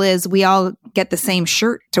 equal is we all get the same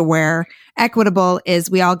shirt to wear. Equitable is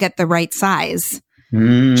we all get the right size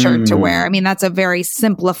shirt to wear. I mean, that's a very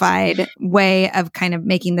simplified way of kind of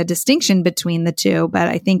making the distinction between the two. But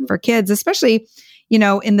I think for kids, especially,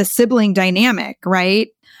 in the sibling dynamic, right?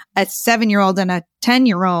 A 7-year-old and a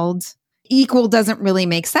 10-year-old, equal doesn't really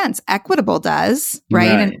make sense. Equitable does,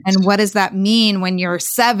 right? And what does that mean when you're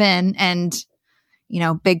 7 and,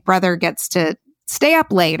 big brother gets to stay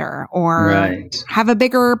up later or have a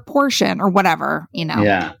bigger portion or whatever,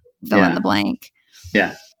 fill in the blank.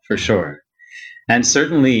 Yeah, for sure. And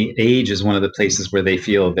certainly age is one of the places where they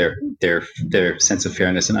feel their sense of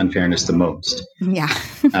fairness and unfairness the most. Yeah.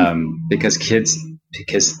 Because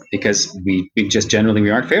we just generally, we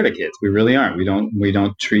aren't fair to kids. We really aren't. We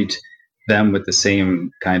don't treat them with the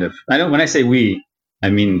same kind of, when I say we, I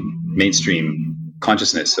mean mainstream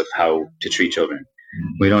consciousness of how to treat children.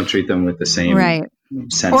 We don't treat them with the same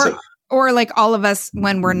sense or like all of us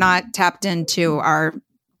when we're not tapped into our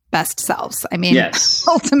best selves. I mean,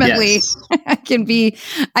 ultimately I can be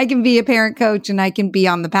a parent coach and I can be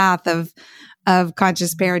on the path of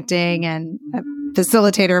conscious parenting and a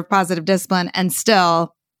facilitator of positive discipline and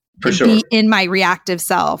still be in my reactive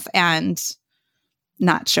self and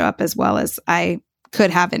not show up as well as I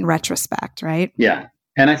could have in retrospect. Right. Yeah.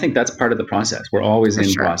 And I think that's part of the process. We're always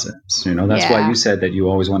in process. That's why you said that you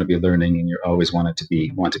always want to be learning and you always want to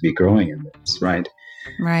be growing in this. Right.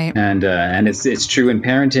 Right. And it's true in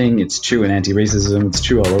parenting. It's true in anti-racism. It's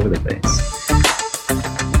true all over the place.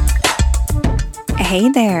 Hey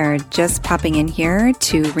there, just popping in here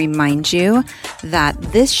to remind you that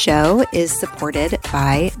this show is supported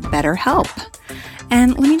by BetterHelp.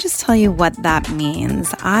 And let me just tell you what that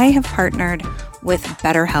means. I have partnered with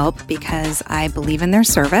BetterHelp because I believe in their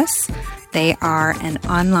service. They are an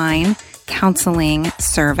online counseling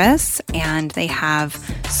service, and they have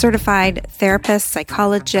certified therapists,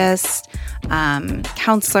 psychologists,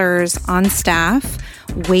 counselors on staff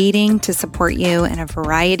waiting to support you in a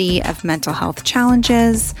variety of mental health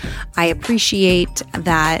challenges. I appreciate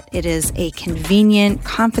that it is a convenient,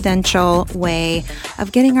 confidential way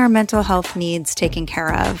of getting our mental health needs taken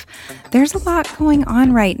care of. There's a lot going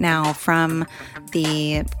on right now, from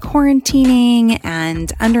the quarantining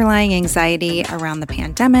and underlying anxiety around the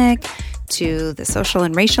pandemic to the social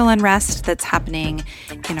and racial unrest that's happening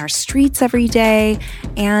in our streets every day,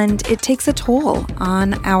 and it takes a toll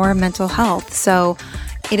on our mental health. So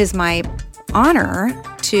it is my honor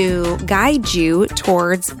to guide you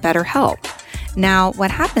towards BetterHelp. Now,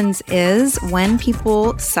 what happens is when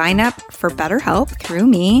people sign up for BetterHelp through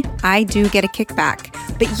me, I do get a kickback,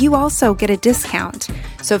 but you also get a discount.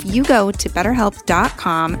 So if you go to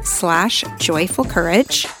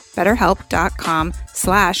betterhelp.com/joyfulcourage,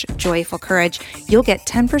 betterhelp.com/joyfulcourage, you'll get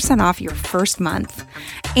 10% off your first month,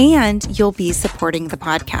 and you'll be supporting the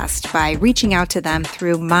podcast by reaching out to them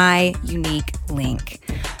through my unique link.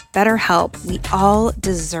 BetterHelp, we all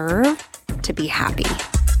deserve to be happy.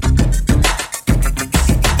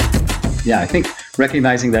 Yeah, I think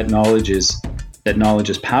recognizing that knowledge is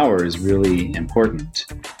power is really important.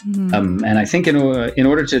 And I think in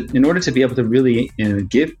order to be able to really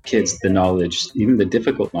give kids the knowledge, even the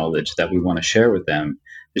difficult knowledge that we want to share with them,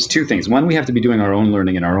 there's two things. One, we have to be doing our own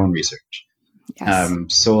learning and our own research. Yes.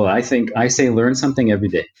 So I say learn something every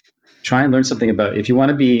day. Try and learn something about, if you want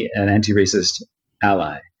to be an anti-racist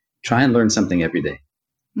ally, try and learn something every day.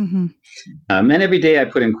 Mm-hmm. And every day I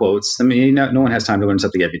put in quotes. I mean, no one has time to learn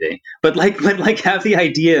something every day, but have the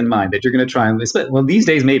idea in mind that you're going to try and, well, these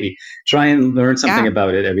days, maybe try and learn something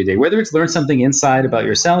about it every day, whether it's learn something inside about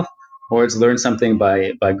yourself or it's learn something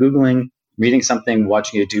by Googling, reading something,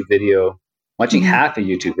 watching a YouTube video, watching half a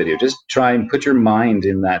YouTube video. Just try and put your mind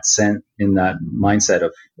in that mindset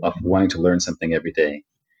of wanting to learn something every day.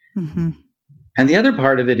 Mm-hmm. And the other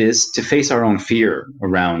part of it is to face our own fear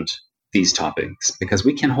around these topics, because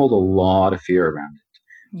we can hold a lot of fear around it.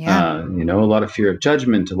 Yeah. A lot of fear of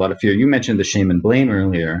judgment, a lot of fear. You mentioned the shame and blame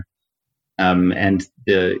earlier. We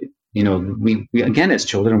again, as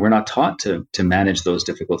children, we're not taught to manage those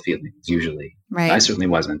difficult feelings usually. Right. I certainly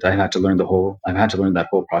wasn't. I've had to learn that whole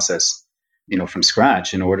process, from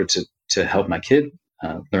scratch in order to help my kid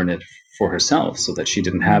learn it for herself, so that she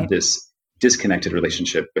didn't have this disconnected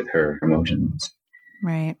relationship with her emotions.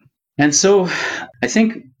 Right. And so I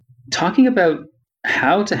think talking about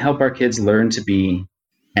how to help our kids learn to be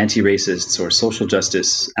anti-racists or social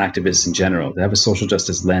justice activists in general, to have a social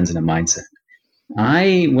justice lens and a mindset.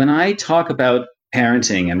 When I talk about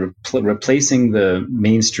parenting and replacing the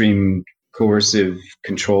mainstream coercive,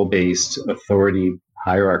 control-based, authority,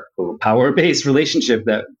 hierarchical, power-based relationship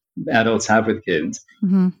that adults have with kids,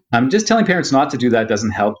 I'm just telling parents not to do that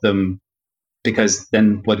doesn't help them, because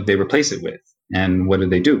then what do they replace it with? And what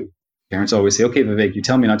do? Parents always say, okay, Vivek, you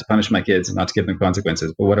tell me not to punish my kids and not to give them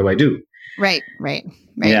consequences, but what do I do? Right.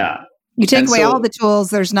 Yeah. You take away all the tools,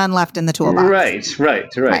 there's none left in the toolbox.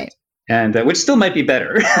 Right. And which still might be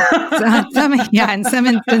better. In some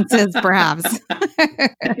instances, perhaps.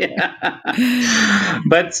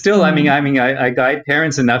 But still, I guide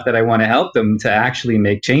parents enough that I want to help them to actually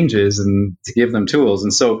make changes and to give them tools.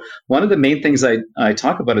 And so one of the main things I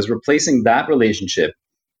talk about is replacing that relationship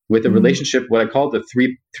with a relationship, what I call the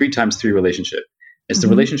 3x3 relationship. It's the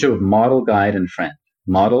relationship of model, guide, and friend.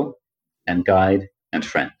 Model and guide and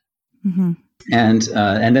friend. And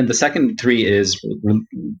then the second 3 is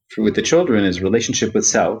with the children is relationship with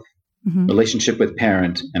self, relationship with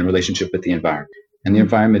parent, and relationship with the environment. And the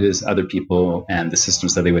environment is other people and the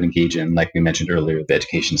systems that they would engage in, like we mentioned earlier, the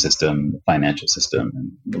education system, the financial system,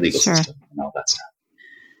 and the legal system, and all that stuff.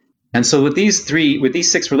 And so with these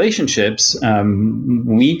 6 relationships,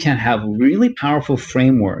 we can have really powerful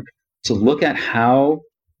framework to look at how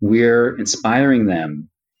we're inspiring them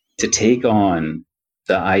to take on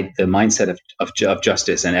the mindset of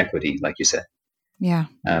justice and equity, like you said. Yeah.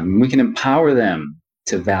 We can empower them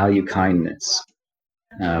to value kindness.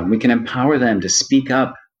 We can empower them to speak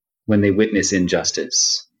up when they witness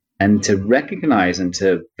injustice, and to recognize and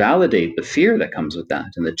to validate the fear that comes with that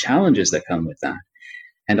and the challenges that come with that.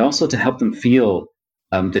 And also to help them feel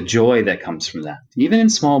the joy that comes from that, even in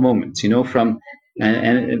small moments, from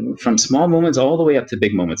small moments all the way up to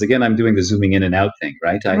big moments. Again, I'm doing the zooming in and out thing,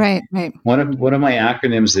 right? Right. One of my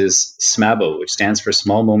acronyms is SMABO, which stands for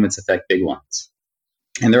Small Moments Affect Big Ones.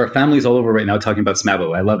 And there are families all over right now talking about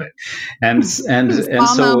SMABO. I love it. And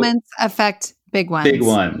small moments affect big ones. Big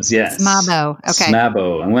ones, yes. SMABO. Okay.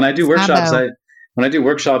 SMABO. And when I do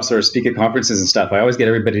workshops or speak at conferences and stuff, I always get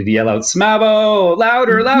everybody to yell out SMABO,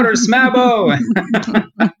 louder, SMABO.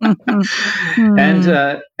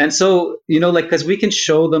 And so, because we can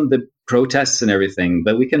show them the protests and everything,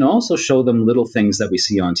 but we can also show them little things that we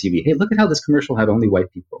see on TV. Hey, look at how this commercial had only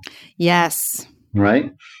white people. Yes.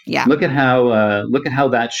 Right? Yeah. Look at how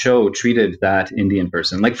that show treated that Indian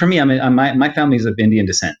person. Like for me, my family is of Indian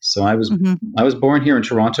descent. So I was born here in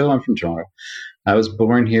Toronto. I'm from Toronto. I was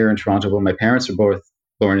born here in Toronto, but my parents were both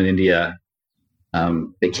born in India.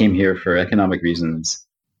 They came here for economic reasons,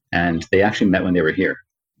 and they actually met when they were here.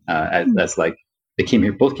 Both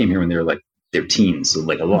came here when they were like their teens, so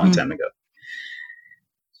like a long time ago.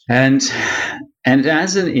 And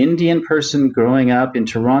as an Indian person growing up in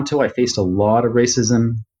Toronto, I faced a lot of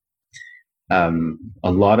racism, a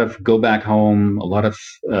lot of go back home, a lot of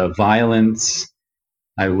violence.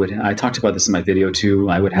 I talked about this in my video too.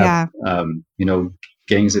 I would have,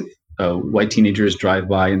 gangs of white teenagers drive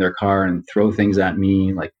by in their car and throw things at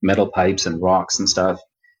me, like metal pipes and rocks and stuff.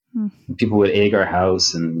 People would egg our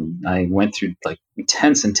house, and I went through like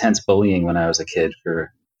intense bullying when I was a kid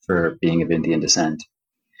for being of Indian descent.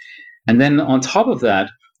 And then on top of that,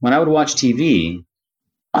 when I would watch TV,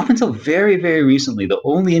 up until very, very recently, the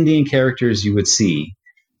only Indian characters you would see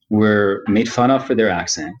were made fun of for their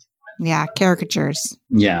accent. Yeah, caricatures.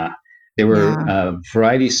 Yeah. They were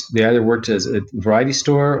they either worked as variety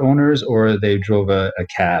store owners or they drove a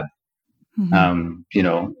cab, and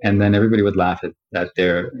then everybody would laugh at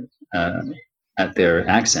their at their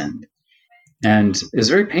accent. And it was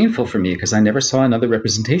very painful for me because I never saw another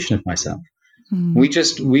representation of myself. We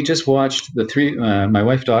just watched my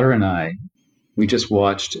wife, daughter, and I. We just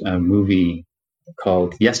watched a movie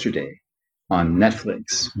called Yesterday on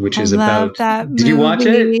Netflix, which is about. Did you watch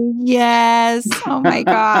it? Yes. Oh my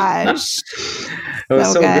gosh. It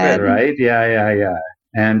was so good, right? Yeah.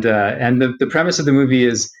 And the premise of the movie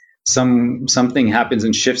is something happens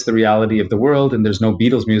and shifts the reality of the world, and there's no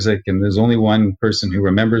Beatles music, and there's only one person who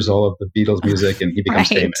remembers all of the Beatles music, and he becomes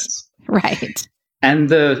famous. Right. And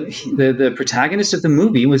the protagonist of the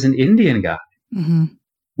movie was an Indian guy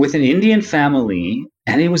with an Indian family,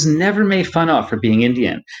 and he was never made fun of for being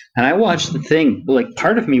Indian. And I watched the thing, like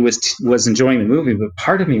part of me was enjoying the movie, but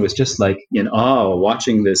part of me was just like in awe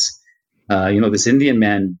watching this, this Indian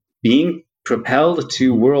man being propelled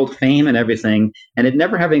to world fame and everything, and it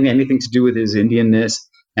never having anything to do with his Indianness.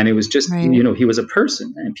 And it was just, he was a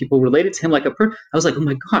person, and people related to him like a person. I was like, oh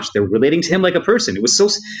my gosh, they're relating to him like a person. It was so,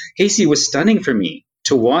 Casey, it was stunning for me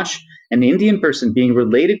to watch an Indian person being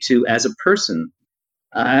related to as a person.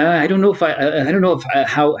 I don't know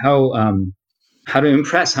how to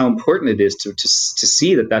impress how important it is to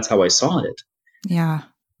see that that's how I saw it. Yeah.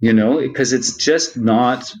 Because it's just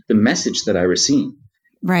not the message that I receive.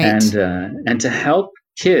 Right. And to help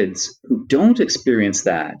kids who don't experience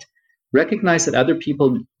that, recognize that other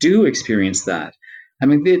people do experience that. I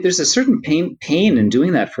mean, there's a certain pain in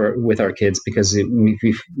doing that with our kids, because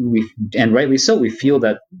we and rightly so, we feel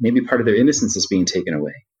that maybe part of their innocence is being taken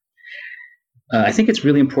away. I think it's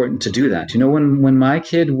really important to do that. When my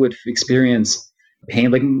kid would experience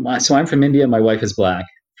pain, so I'm from India, my wife is Black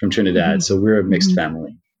from Trinidad, so we're a mixed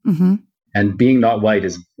family. And being not white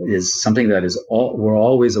is something that we're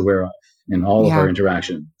always aware of in all of our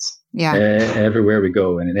interactions. Yeah. Everywhere we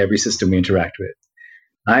go and in every system we interact with.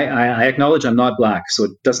 I acknowledge I'm not Black, so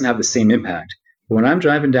it doesn't have the same impact. But when I'm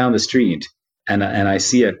driving down the street and I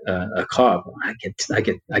see a cop,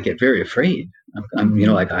 I get very afraid. I'm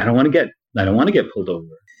like I don't want to get pulled over.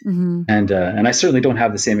 And I certainly don't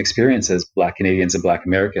have the same experience as Black Canadians and Black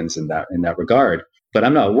Americans in that regard. But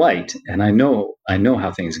I'm not white, and I know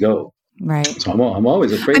how things go. Right. So I'm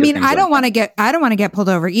always afraid. I mean, I don't want to get pulled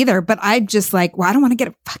over either, but I'm just like, well, I don't want to get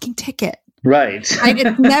a fucking ticket. Right.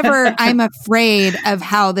 I'm afraid of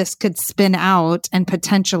how this could spin out and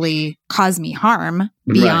potentially cause me harm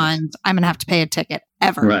beyond I'm going to have to pay a ticket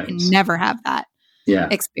ever. Right. And never have that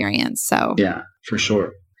experience. So yeah, for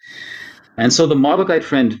sure. And so the Model Guide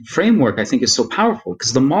Friend framework, I think, is so powerful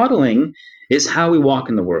because the modeling is how we walk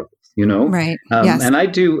in the world, Right. Yes. And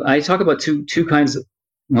I talk about two kinds of,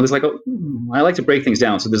 there's I like to break things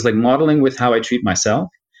down. So there's modeling with how I treat myself,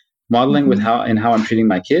 modeling with how I'm treating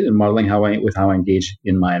my kid, and modeling with how I engage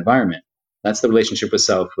in my environment. That's the relationship with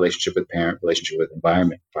self, relationship with parent, relationship with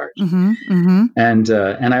environment part.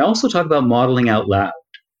 And I also talk about modeling out loud,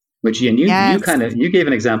 which you gave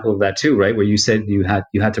an example of that too, right? Where you said you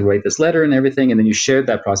had to write this letter and everything, and then you shared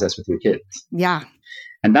that process with your kids. Yeah.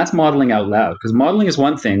 And that's modeling out loud, because modeling is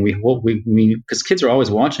one thing because kids are always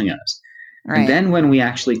watching us. Right. And then when we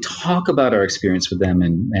actually talk about our experience with them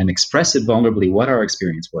and express it vulnerably, what our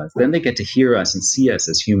experience was, then they get to hear us and see us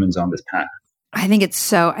as humans on this path. I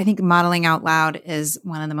think modeling out loud is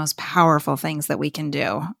one of the most powerful things that we can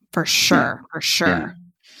do, for sure. For sure. Yeah.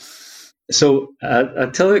 So I'll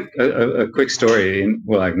tell a quick story.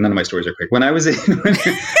 None of my stories are quick. When I was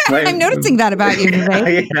I'm noticing that about you,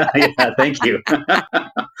 Vivek. Yeah, thank you.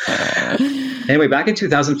 Anyway, back in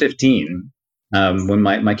 2015, when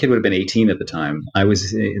my kid would have been 18 at the time,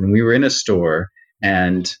 we were in a store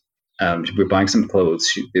and we were buying some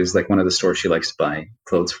clothes. It was one of the stores she likes to buy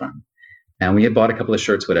clothes from. And we had bought a couple of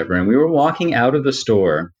shirts, whatever. And we were walking out of the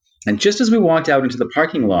store. And just as we walked out into the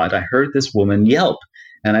parking lot, I heard this woman yelp.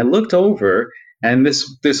 And I looked over, and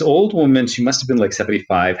this old woman, she must have been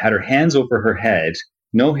 75, had her hands over her head,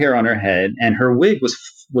 no hair on her head, and her wig was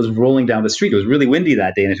rolling down the street. It was really windy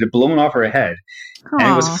that day, and it had blown off her head. Aww.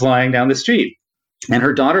 And it was flying down the street. And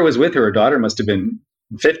her daughter was with her. Her daughter must have been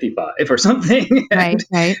 55 or something. Right.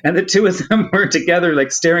 And the two of them were together,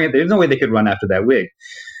 staring at. There's no way they could run after that wig.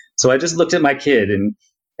 So I just looked at my kid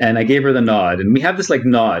and I gave her the nod. And we have this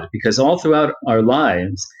nod because all throughout our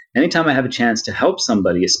lives, anytime I have a chance to help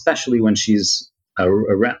somebody, especially when she's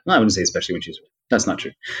around, I wouldn't say especially when she's around, that's not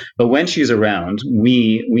true. But when she's around,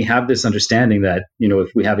 we have this understanding that, if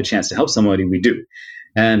we have a chance to help somebody, we do.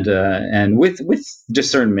 And with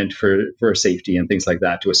discernment for safety and things like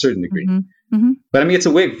that to a certain degree. But I mean, it's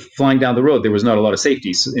a wig flying down the road. There was not a lot of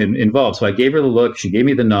safety involved. So I gave her the look, she gave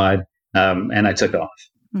me the nod, and I took off.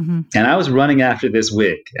 Mm-hmm. And I was running after this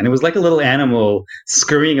wig, and it was like a little animal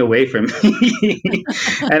scurrying away from me.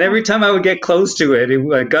 And every time I would get close to it,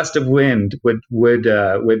 a gust of wind would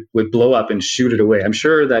blow up and shoot it away. I'm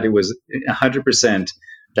sure that it was 100%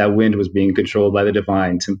 that wind was being controlled by the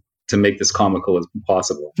divine to make this comical as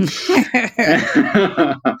possible.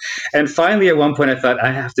 And finally, at one point, I thought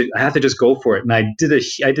I have to just go for it, and I did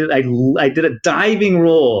a diving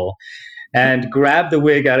roll and grabbed the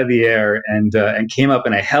wig out of the air and came up,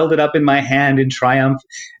 and I held it up in my hand in triumph.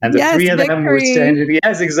 And the three of them were standing.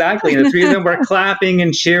 Yes, exactly. And the three of them were clapping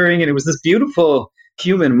and cheering, and it was this beautiful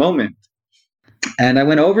human moment. And I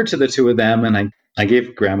went over to the two of them, and I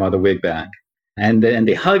gave Grandma the wig back. And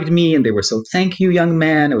they hugged me, and they were so, thank you, young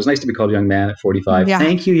man. It was nice to be called young man at 45. Yeah.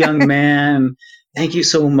 Thank you, young man. Thank you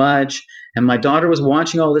so much. And my daughter was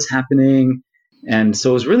watching all this happening. And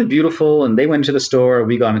so it was really beautiful. And they went to the store.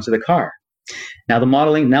 We got into the car. Now the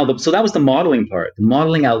modeling, so that was the modeling part. The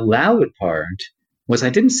modeling out loud part was I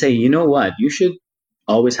didn't say, you know what, you should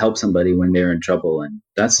always help somebody when they're in trouble, and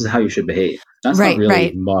that's how you should behave. That's not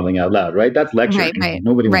really modeling out loud, right? That's lecturing. Right.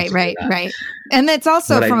 Nobody wants to do that. Right. And it's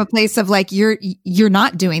also from a place of like you're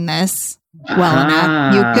not doing this well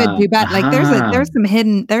enough. You could do better.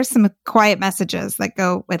 Like there's some quiet messages that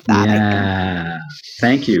go with that. Yeah.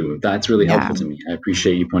 Thank you. That's really helpful to me. I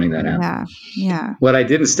appreciate you pointing that out. Yeah. What I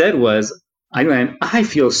did instead was I went, I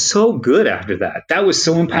feel so good after that. That was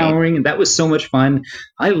so empowering, and that was so much fun.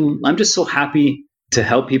 I'm just so happy to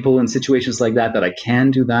help people in situations like that I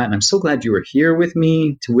can do that. And I'm so glad you were here with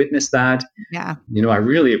me to witness that. Yeah. You know, I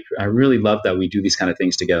really love that we do these kind of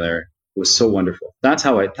things together. It was so wonderful. That's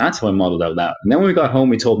how I modeled out loud. And then when we got home,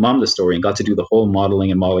 we told Mom the story and got to do the whole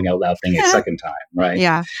modeling and modeling out loud thing a second time. Right.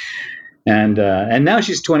 Yeah. And now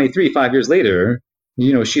she's 23, 5 years later.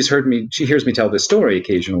 You know, she hears me tell this story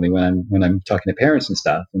occasionally when I'm talking to parents and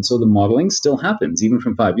stuff. And so the modeling still happens even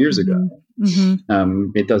from 5 years ago.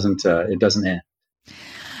 Mm-hmm. It doesn't end.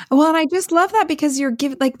 Well, and I just love that because you're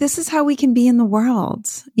giving, like, this is how we can be in the world.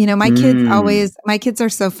 You know, my kids are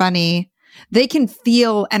so funny. They can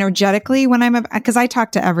feel energetically when because I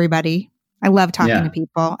talk to everybody. I love talking to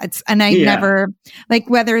people. Never, like,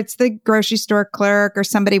 whether it's the grocery store clerk or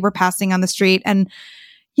somebody we're passing on the street, and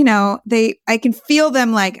you know, I can feel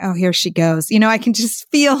them like, oh, here she goes. You know, I can just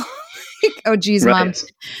feel like, oh, geez, Mom,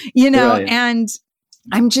 you know, and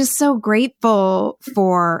I'm just so grateful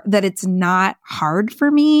for that. It's not hard for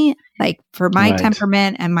me, like for my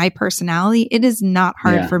temperament and my personality. It is not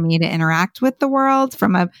hard for me to interact with the world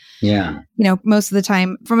from most of the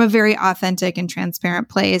time from a very authentic and transparent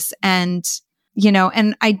place. And, you know,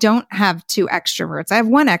 and I don't have two extroverts. I have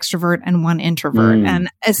one extrovert and one introvert. And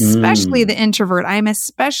especially the introvert, I'm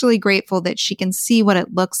especially grateful that she can see what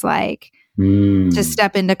it looks like to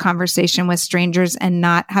step into conversation with strangers and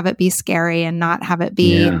not have it be scary and not have it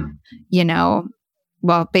be, you know,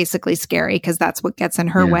 well, basically scary because that's what gets in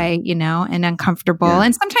her way, you know, and uncomfortable.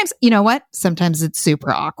 And sometimes, you know what? Sometimes it's super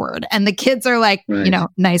awkward. And the kids are like, you know,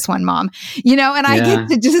 nice one, Mom, you know, and I get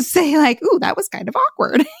to just say like, ooh, that was kind of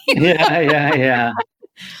awkward. Yeah.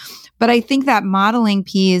 But I think that modeling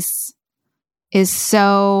piece is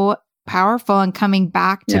so powerful and coming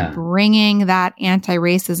back to bringing that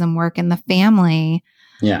anti-racism work in the family.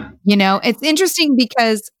 Yeah. You know, it's interesting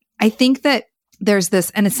because I think that there's this,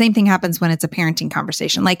 and the same thing happens when it's a parenting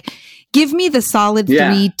conversation. Like, give me the solid 3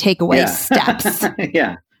 takeaway steps.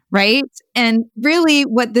 Right. And really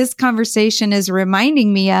what this conversation is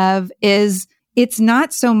reminding me of is it's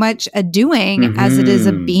not so much a doing as it is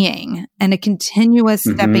a being, and a continuous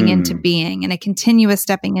stepping into being, and a continuous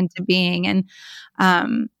stepping into being.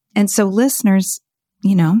 And so listeners,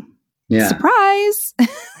 you know, surprise,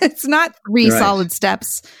 it's not 3 solid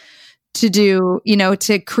steps to do, you know,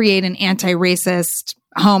 to create an anti-racist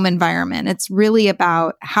home environment. It's really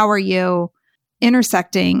about how are you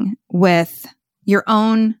intersecting with your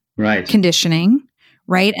own conditioning,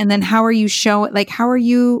 right? And then how are you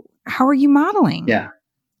how are you modeling? Yeah.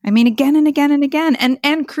 I mean, again and again and again,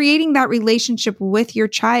 and creating that relationship with your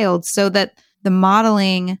child so that the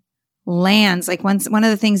modeling lands. Like one of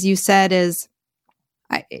the things you said is,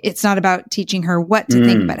 it's not about teaching her what to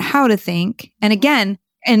think, but how to think. And again,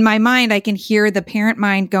 in my mind, I can hear the parent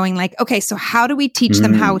mind going like, okay, so how do we teach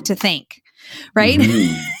them how to think? Right.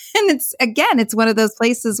 And it's one of those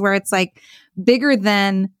places where it's like bigger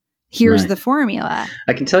than here's the formula.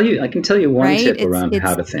 I can tell you one tip around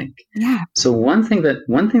how to think. Yeah. So one thing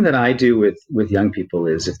that I do with young people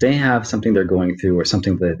is if they have something they're going through or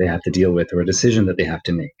something that they have to deal with or a decision that they have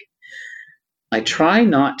to make, I try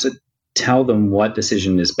not to tell them what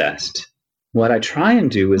decision is best. What I try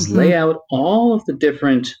and do is lay out all of the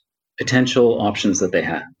different potential options that they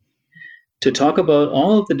have. to talk about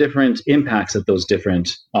all of the different impacts that those different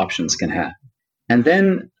options can have. And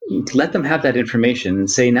then let them have that information and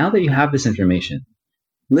say, now that you have this information,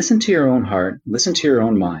 listen to your own heart, listen to your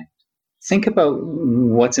own mind. Think about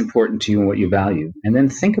what's important to you and what you value, and then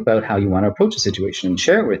think about how you want to approach a situation and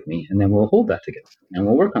share it with me, and then we'll hold that together and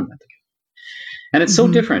we'll work on that together. And it's so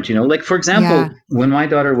different, like, for example, when my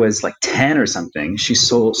daughter was like 10 or something, she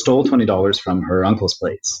stole $20 from her uncle's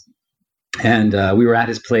place. And we were at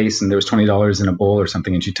his place and there was $20 in a bowl or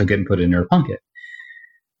something, and she took it and put it in her pocket.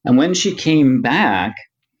 And when she came back,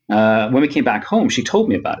 when we came back home, she told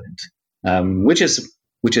me about it, which is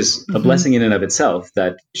a blessing in and of itself,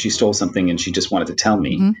 that she stole something and she just wanted to tell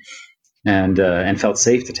me and felt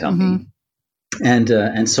safe to tell me.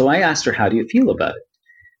 And so I asked her, how do you feel about it?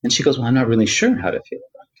 And she goes, well, I'm not really sure how to feel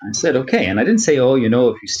about it. I said, okay. And I didn't say, oh,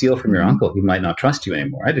 if you steal from your uncle, he might not trust you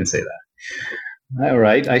anymore. I didn't say that. All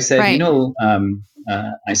right. I said, like,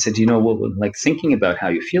 thinking about how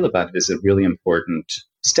you feel about it is a really important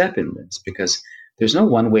step in this, because there's no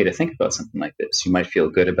one way to think about something like this. You might feel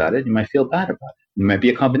good about it. You might feel bad about it. It might be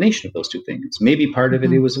a combination of those two things. Maybe part of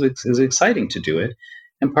it was exciting to do it,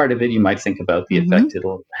 and part of it you might think about the effect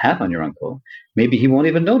it'll have on your uncle. Maybe he won't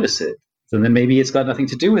even notice it. So then maybe it's got nothing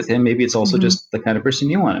to do with him. Maybe it's also just the kind of person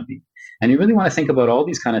you want to be. And you really want to think about all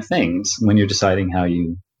these kind of things when you're deciding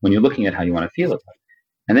when you're looking at how you want to feel about it.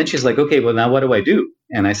 And then she's like, okay, well, now what do I do?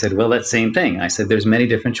 And I said, well, that same thing. I said, there's many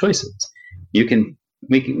different choices. We can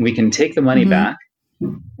take the money back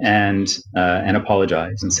and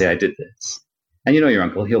apologize and say, I did this. And your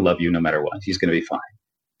uncle, he'll love you no matter what. He's going to be fine.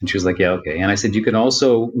 And she was like, yeah, okay. And I said,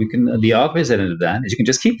 the opposite end of that is you can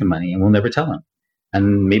just keep the money and we'll never tell him.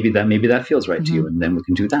 And maybe that feels right to you, and then we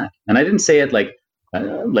can do that. And I didn't say it like I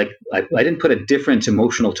didn't put a different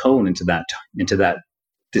emotional tone into that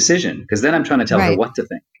decision, because then I'm trying to tell her what to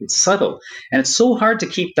think. It's subtle, and it's so hard to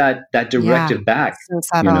keep that directive back, so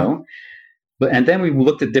But and then we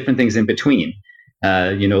looked at different things in between.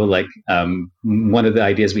 One of the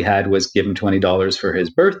ideas we had was give him $20 for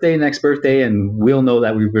his next birthday, and we'll know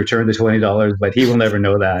that we returned the $20, but he will never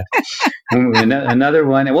know that. Another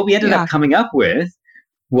one, and what we ended up coming up with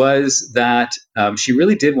was that she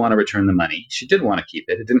really did want to return the money. She did want to keep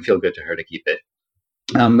it. It didn't feel good to her to keep it.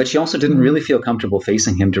 But she also didn't really feel comfortable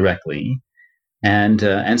facing him directly.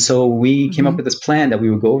 And so we came up with this plan that we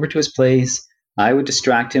would go over to his place. I would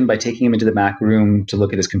distract him by taking him into the back room to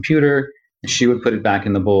look at his computer. And she would put it back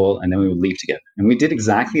in the bowl, and then we would leave together. And we did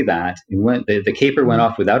exactly that. The caper went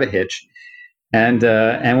off without a hitch. And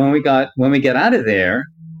when we get out of there,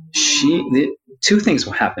 two things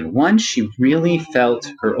will happen. One, she really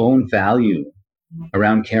felt her own value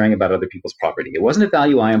around caring about other people's property. It wasn't a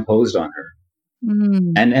value I imposed on her.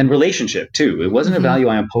 And relationship too. It wasn't a value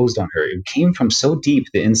I imposed on her. It came from so deep,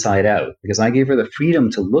 the inside out, because I gave her the freedom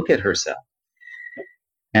to look at herself.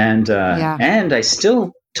 And I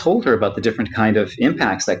still told her about the different kind of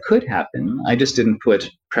impacts that could happen. I just didn't put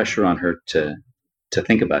pressure on her to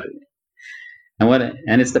think about it.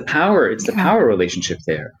 And it's the power relationship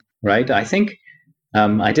there, right? I think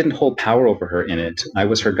I didn't hold power over her in it. I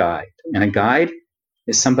was her guide. And a guide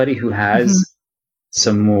is somebody who has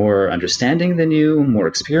some more understanding than you, more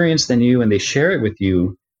experience than you, and they share it with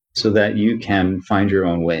you so that you can find your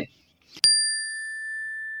own way.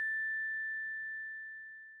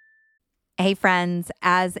 Hey friends,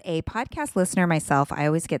 as a podcast listener myself, I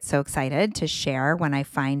always get so excited to share when I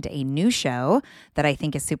find a new show that I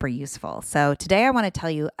think is super useful. So today I want to tell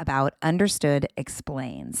you about Understood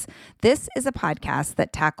Explains. This is a podcast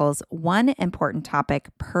that tackles one important topic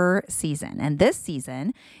per season. And this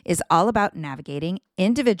season is all about navigating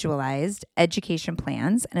individualized education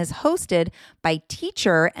plans and is hosted by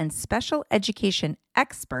teacher and special education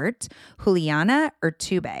expert Juliana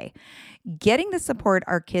Urtubey. Getting the support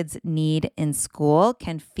our kids need in school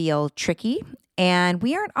can feel tricky, and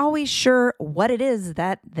we aren't always sure what it is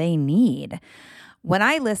that they need. When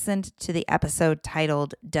I listened to the episode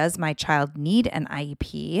titled, Does My Child Need an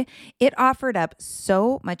IEP? It offered up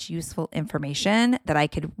so much useful information that I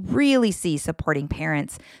could really see supporting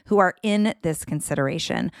parents who are in this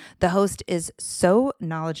consideration. The host is so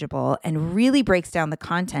knowledgeable and really breaks down the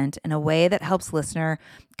content in a way that helps listener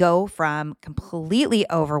go from completely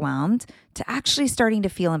overwhelmed to actually starting to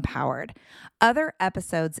feel empowered. Other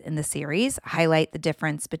episodes in the series highlight the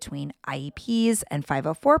difference between IEPs and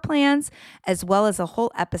 504 plans, as well as a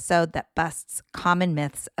whole episode that busts common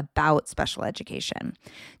myths about special education.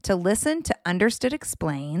 To listen to Understood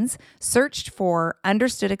Explains, search for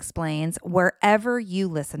Understood Explains wherever you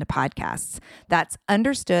listen to podcasts. That's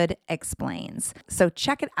Understood Explains. So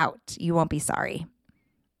check it out. You won't be sorry.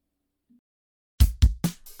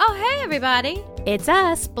 Oh, hey, everybody. It's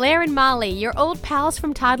us, Blair and Molly, your old pals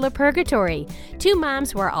from Toddler Purgatory. Two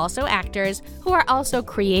moms who are also actors, who are also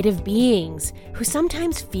creative beings, who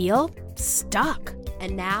sometimes feel stuck.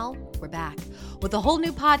 And now we're back with a whole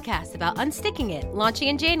new podcast about unsticking it, launching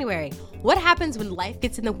in January. What happens when life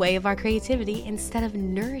gets in the way of our creativity instead of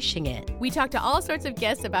nourishing it? We talk to all sorts of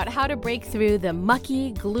guests about how to break through the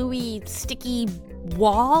mucky, gluey, sticky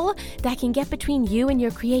wall that can get between you and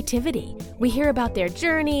your creativity. We hear about their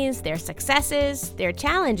journeys, their successes, their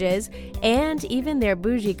challenges, and even their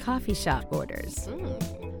bougie coffee shop orders.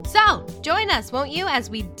 So, join us, won't you,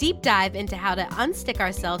 as we deep dive into how to unstick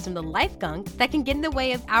ourselves from the life gunk that can get in the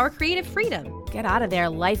way of our creative freedom. Get out of there,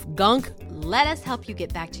 life gunk. Let us help you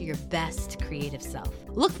get back to your best creative self.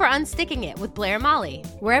 Look for Unsticking It with Blair and Molly,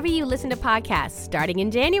 wherever you listen to podcasts, starting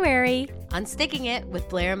in January. Unsticking It with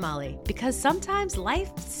Blair and Molly, because sometimes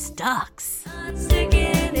life sucks.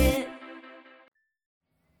 Unsticking it.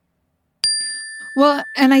 Well,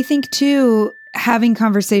 and I think too, having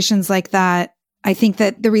conversations like that, I think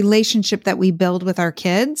that the relationship that we build with our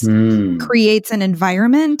kids creates an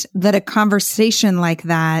environment that a conversation like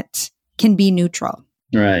that can be neutral.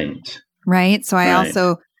 Right. So I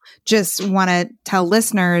also just want to tell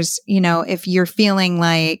listeners, if you're feeling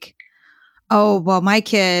like, oh, well, my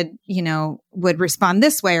kid, would respond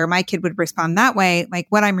this way or my kid would respond that way. Like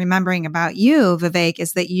what I'm remembering about you, Vivek,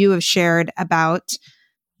 is that you have shared about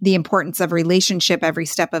the importance of relationship every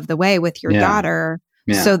step of the way with your daughter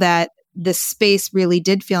so that the space really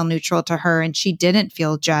did feel neutral to her and she didn't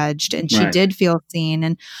feel judged and she did feel seen.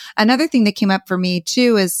 And another thing that came up for me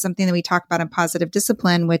too is something that we talk about in positive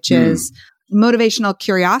discipline, which is motivational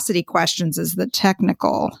curiosity questions is the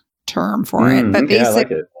technical term for it. But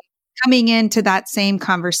basically coming into that same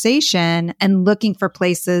conversation and looking for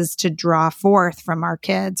places to draw forth from our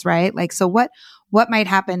kids, right? Like, so what might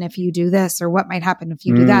happen if you do this or what might happen if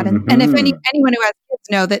you do that? And if anyone who has kids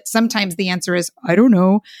know that sometimes the answer is, I don't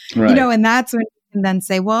know, and that's when you can then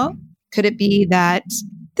say, well, could it be that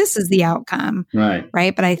this is the outcome? Right.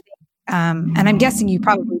 But I think, and I'm guessing you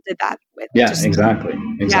probably did that with. Exactly.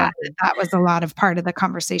 Yeah, that was a lot of part of the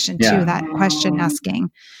conversation too, that question asking.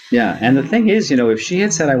 Yeah. And the thing is, if she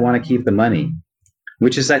had said, I want to keep the money,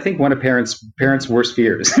 which is, I think, one of parents' worst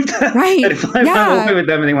fears. Right. If I'm open with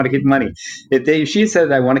them and they want to keep the money. If she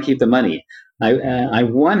said, I want to keep the money, I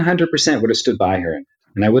 100% would have stood by her.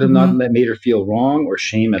 And I would have not made her feel wrong or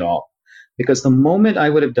shame at all. Because the moment I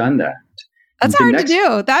would have done that. That's hard to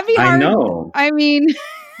do. That'd be hard. I know.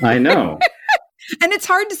 I know. And it's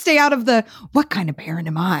hard to stay out of the, what kind of parent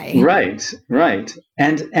am I? Right. But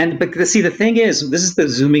see, the thing is, this is the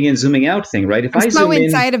zooming in, zooming out thing, right? If I'm so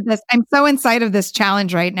inside of this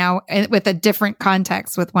challenge right now with a different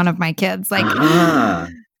context with one of my kids. Like,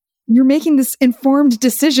 you're making this informed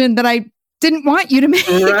decision that I didn't want you to make.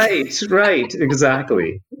 Right.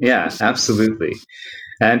 Exactly. Yeah, absolutely.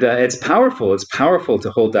 And it's powerful. It's powerful to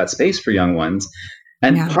hold that space for young ones.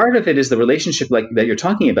 And part of it is the relationship like that you're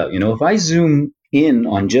talking about. If I zoom in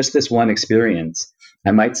on just this one experience,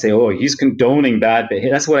 I might say, oh, he's condoning bad behavior.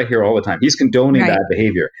 That's what I hear all the time. He's condoning bad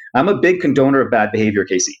behavior. I'm a big condoner of bad behavior,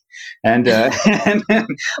 Casey. And, and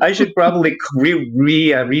I should probably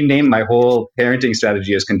rename my whole parenting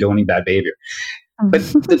strategy as condoning bad behavior. But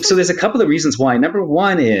so there's a couple of reasons why. Number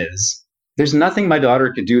one is there's nothing my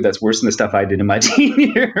daughter could do that's worse than the stuff I did in my teen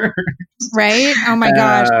years. Right? Oh my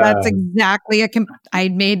gosh. That's exactly I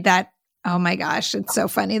made that. Oh my gosh. It's so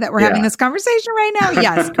funny that we're having this conversation right now.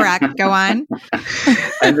 Yes, correct. Go on.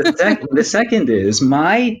 And the second is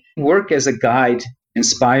my work as a guide,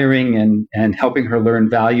 inspiring and helping her learn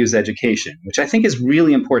values education, which I think is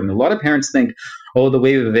really important. A lot of parents think, oh, the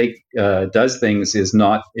way Vivek does things is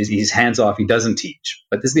he's hands off. He doesn't teach.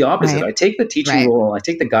 But this is the opposite. Right. I take the teaching role. I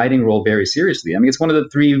take the guiding role very seriously. I mean, it's one of the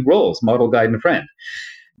three roles: model, guide, and friend.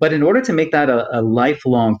 But in order to make that a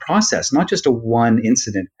lifelong process, not just a one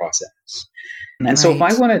incident process. And so if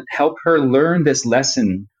I want to help her learn this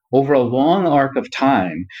lesson over a long arc of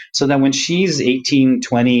time, so that when she's 18,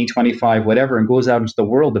 20, 25, whatever, and goes out into the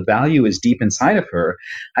world, the value is deep inside of her,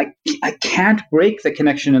 I can't break the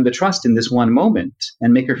connection and the trust in this one moment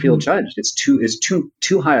and make her feel judged. It's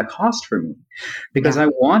too high a cost for me, because I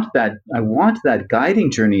want that guiding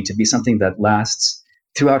journey to be something that lasts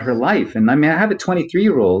throughout her life. And I mean, I have a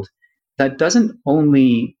 23-year-old that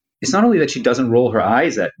it's not only that she doesn't roll her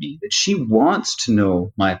eyes at me, that she wants to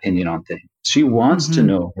know my opinion on things. She wants to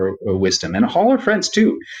know her wisdom, and all her friends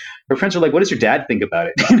too. Her friends are like, what does your dad think about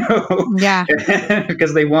it? Yeah.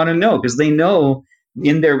 Because they want to know, because they know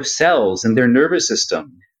in their cells, in their nervous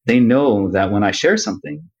system, they know that when I share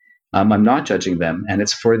something, I'm not judging them. And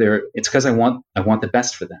it's because I want the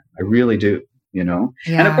best for them. I really do. you know?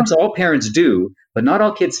 Yeah. And of course, all parents do, but not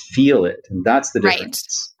all kids feel it. And that's the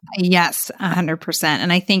difference. Yes, 100%.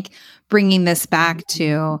 And I think bringing this back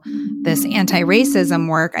to this anti-racism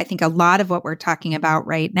work, I think a lot of what we're talking about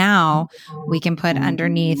right now, we can put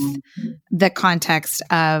underneath the context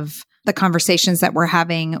of the conversations that we're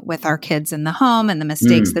having with our kids in the home and the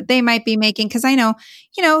mistakes that they might be making. Because I know,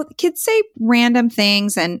 kids say random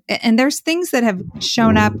things and there's things that have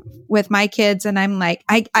shown up with my kids. And I'm like,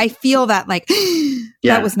 I feel that like,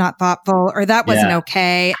 that was not thoughtful or that wasn't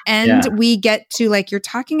okay. And we get to, like you're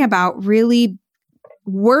talking about, really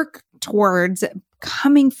work towards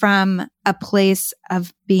coming from a place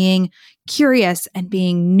of being curious and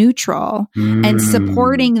being neutral and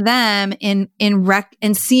supporting them in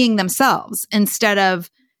seeing themselves instead of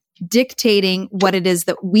dictating what it is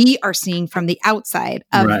that we are seeing from the outside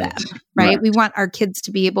of them, right? We want our kids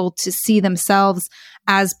to be able to see themselves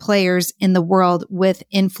as players in the world with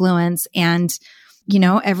influence, and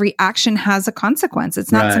every action has a consequence.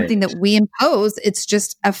 It's not something that we impose. It's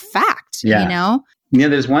just a fact, Yeah,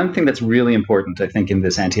 there's one thing that's really important, I think, in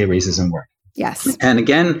this anti-racism work. Yes. And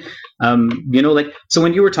again, so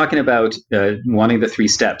when you were talking about wanting the 3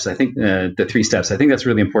 steps, I think that's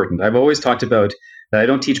really important. I've always talked about that I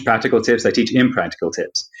don't teach practical tips, I teach impractical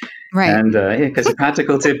tips. Right. And because the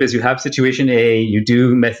practical tip is you have situation A, you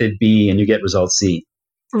do method B, and you get result C.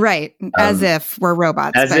 Right. As if we're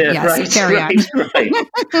robots. Carry on.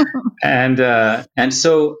 And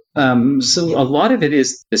so a lot of it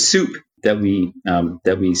is the soup that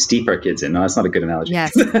we steep our kids in. No, that's not a good analogy.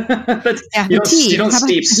 Yes. But you don't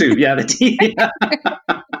steep soup. Yeah, the tea.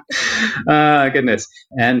 Goodness.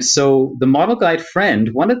 And so the Model Guide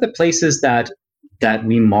Friend, one of the places that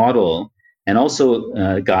we model and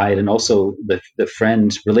also guide, and also the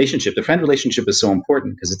friend relationship. The friend relationship is so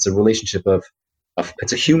important because it's a relationship of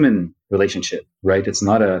it's a human relationship, right? It's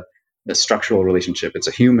not a structural relationship. It's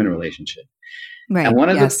a human relationship. Right. And one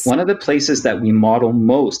of the places that we model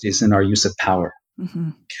most is in our use of power. Mm-hmm.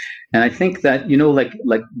 And I think that, like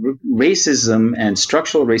racism and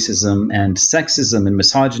structural racism and sexism and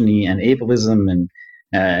misogyny and ableism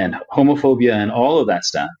and homophobia and all of that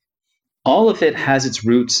stuff, all of it has its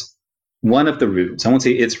roots. One of the roots, I won't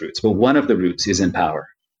say its roots, but one of the roots is in power.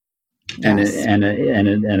 Yes. And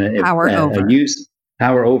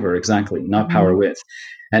power over, exactly, not power with.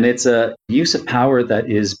 And it's a use of power that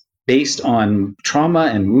is based on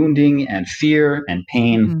trauma and wounding and fear and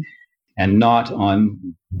pain, and not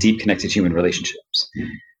on deep connected human relationships.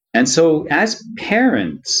 And so as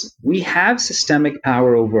parents, we have systemic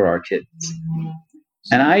power over our kids.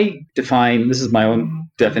 And I define, this is my own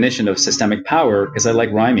definition of systemic power, because I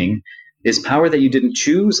like rhyming, is power that you didn't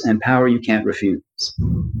choose and power you can't refuse.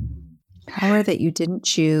 Power that you didn't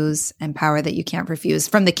choose and power that you can't refuse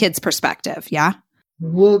from the kid's perspective. Yeah.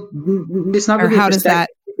 Well, it's not really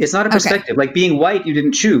it's not a perspective. Like being white, you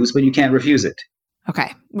didn't choose, but you can't refuse it.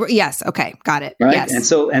 Okay. Yes. Okay. Got it. Right. Yes.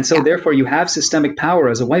 And so therefore you have systemic power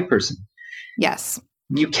as a white person. Yes.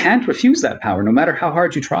 You can't refuse that power no matter how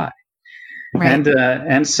hard you try. Right.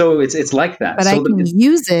 And so it's like that. But I can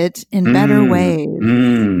use it in better ways.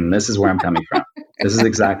 This is where I'm coming from. This is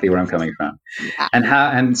exactly where I'm coming from. Yeah.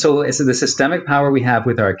 And so the systemic power we have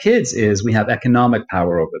with our kids is we have economic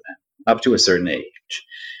power over them up to a certain age.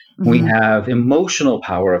 Mm-hmm. We have emotional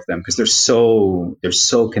power of them because they're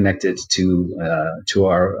so connected to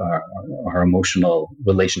our emotional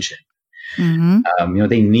relationship. Mm-hmm.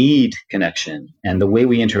 They need connection, and the way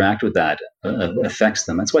we interact with that affects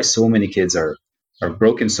them. That's why so many kids are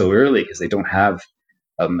broken so early, because they don't have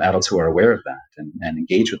adults who are aware of that and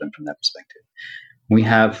engage with them from that perspective. We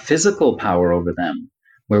have physical power over them,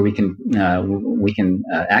 where we can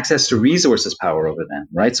access to resources power over them,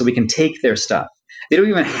 right? So we can take their stuff. They don't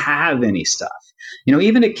even have any stuff.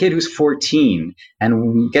 Even a kid who's 14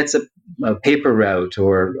 and gets a paper route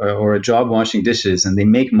or a job washing dishes, and they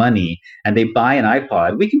make money and they buy an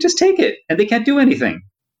iPod, we can just take it, and they can't do anything.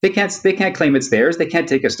 They can't claim it's theirs. They can't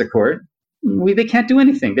take us to court. They can't do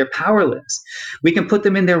anything. They're powerless. We can put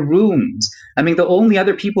them in their rooms. I mean, the only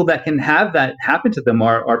other people that can have that happen to them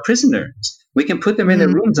are prisoners. We can put them in their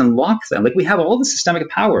rooms and lock them. Like, we have all the systemic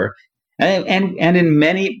power. And in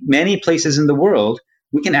many, many places in the world,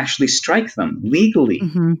 we can actually strike them legally,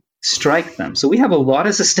 strike them. So we have a lot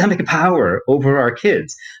of systemic power over our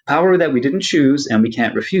kids, power that we didn't choose and we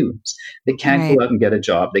can't refuse. They can't go out and get a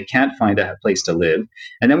job. They can't find a place to live.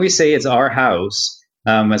 And then we say it's our house,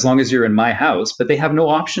 as long as you're in my house, but they have no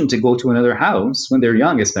option to go to another house when they're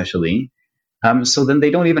young, especially. So then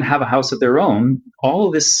they don't even have a house of their own. All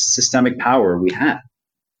of this systemic power we have.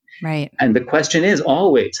 Right. And the question is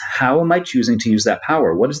always, how am I choosing to use that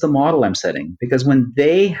power? What is the model I'm setting? Because when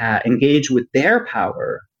they engage with their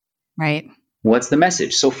power, right, what's the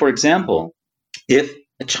message? So, for example, if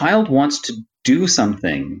a child wants to do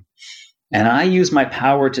something and I use my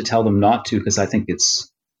power to tell them not to because I think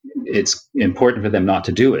it's important for them not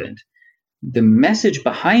to do it, the message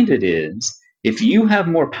behind it is, if you have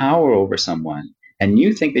more power over someone and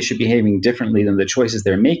you think they should be behaving differently than the choices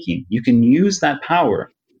they're making, you can use that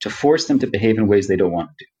power to force them to behave in ways they don't want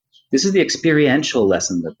to do. This is the experiential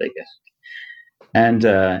lesson that they get.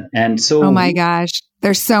 And so... Oh my gosh.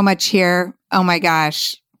 There's so much here. Oh my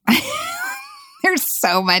gosh. There's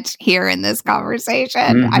so much here in this conversation.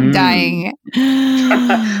 Mm-hmm. I'm dying.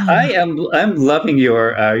 I'm loving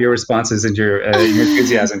your responses and your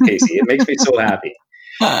enthusiasm, Casey. It makes me so happy.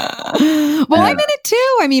 Well, I'm in it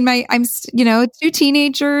too. I mean, I'm 2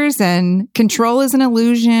 teenagers, and control is an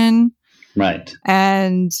illusion. Right.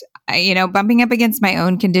 And bumping up against my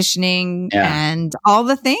own conditioning and all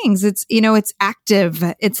the things. It's it's active.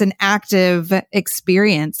 It's an active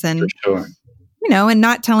experience, and for sure. And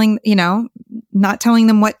not telling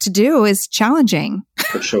them what to do is challenging.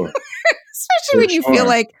 For sure. Especially when you feel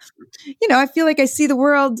like, I feel like I see the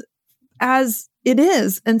world as it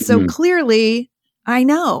is. And so clearly I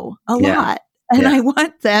know a lot, and I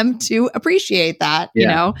want them to appreciate that,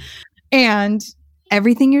 and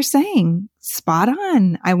everything you're saying, spot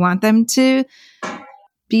on. I want them to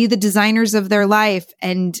be the designers of their life,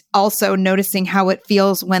 and also noticing how it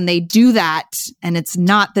feels when they do that and it's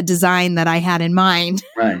not the design that I had in mind.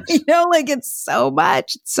 Right. It's so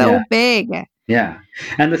much, it's so big. Yeah.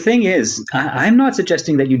 And the thing is, I'm not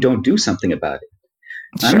suggesting that you don't do something about it.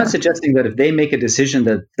 Sure. I'm not suggesting that if they make a decision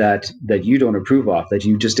that you don't approve of, that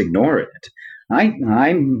you just ignore it.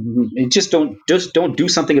 Just don't do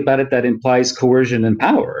something about it that implies coercion and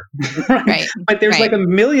power. Right? But there's like a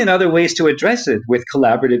million other ways to address it, with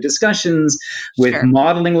collaborative discussions, with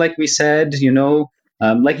modeling, like we said,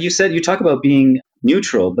 like you said, you talk about being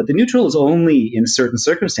neutral, but the neutral is only in certain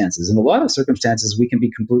circumstances. In a lot of circumstances, we can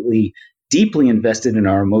be completely deeply invested in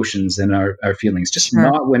our emotions and our feelings, just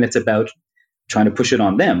not when it's about trying to push it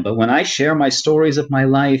on them. But when I share my stories of my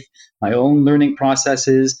life, my own learning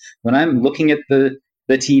processes, when I'm looking at the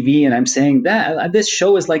TV and I'm saying that this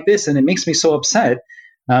show is like this and it makes me so upset,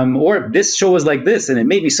 or this show is like this and it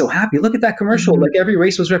made me so happy. Look at that commercial. Like every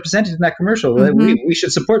race was represented in that commercial. We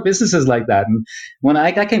should support businesses like that. And when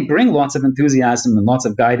I can bring lots of enthusiasm and lots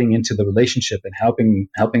of guiding into the relationship and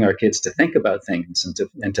helping our kids to think about things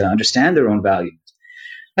and to understand their own values,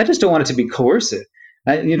 I just don't want it to be coercive.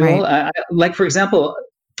 Like, for example,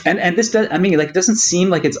 and this does, it doesn't seem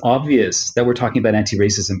like it's obvious that we're talking about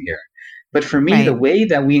anti-racism here. But for me, the way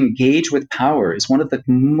that we engage with power is one of the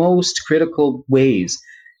most critical ways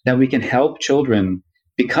that we can help children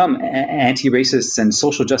become anti-racists and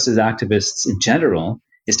social justice activists in general,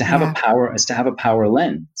 is to have a power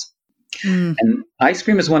lens. And ice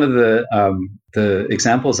cream is one of the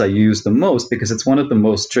examples I use the most, because it's one of the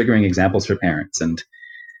most triggering examples for parents. And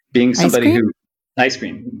being somebody who ice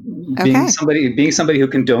cream, being somebody who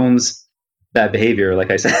condones bad behavior,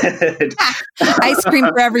 like I said. Ice cream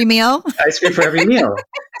for every meal. Ice cream for every meal.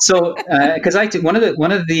 So, because one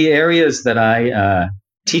of the areas that I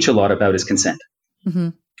teach a lot about is consent.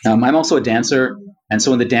 I'm also a dancer, and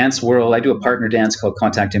so in the dance world, I do a partner dance called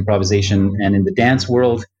contact improvisation. And in the dance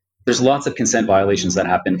world, there's lots of consent violations that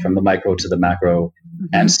happen from the micro to the macro.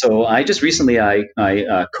 And so I just recently I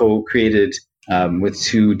co-created with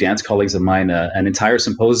 2 dance colleagues of mine an entire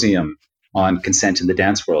symposium on consent in the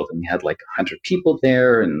dance world. And we had like 100 people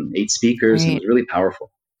there and 8 speakers, and it was really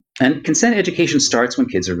powerful. And consent education starts when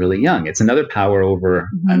kids are really young. It's another power over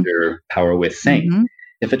under, power with thing.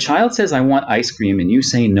 If a child says, I want ice cream, and you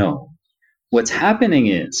say no, what's happening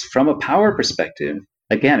is, from a power perspective,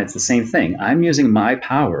 again, it's the same thing. I'm using my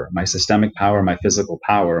power, my systemic power, my physical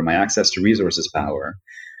power, my access to resources power,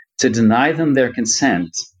 to deny them their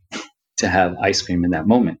consent to have ice cream in that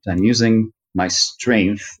moment. I'm using my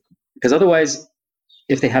strength, because otherwise,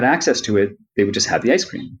 if they had access to it, they would just have the ice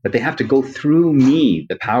cream. But they have to go through me,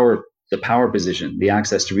 the power position, the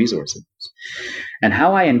access to resources. And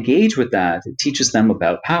how I engage with that, it teaches them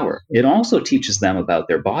about power. It also teaches them about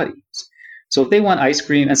their bodies. So if they want ice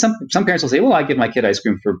cream, and some parents will say, well, I give my kid ice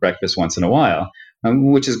cream for breakfast once in a while,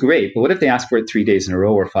 which is great. But what if they ask for it 3 days in a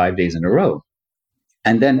row or 5 days in a row?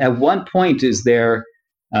 And then at one point is their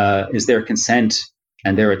consent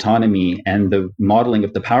and their autonomy and the modeling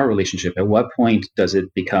of the power relationship, at what point does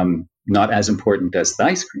it become not as important as the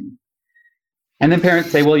ice cream? And then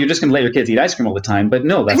parents say, well, you're just going to let your kids eat ice cream all the time. But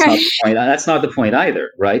no, that's not the point. That's not the point either,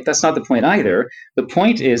 right? That's not the point either. The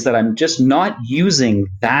point is that I'm just not using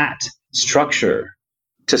that structure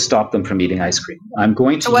to stop them from eating ice cream. I'm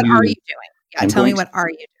going to. So what are you doing? Yeah, tell me, what are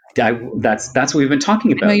you doing? That's what we've been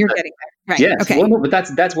talking about. I know you're getting there. Right. Yes. Okay. Well, no,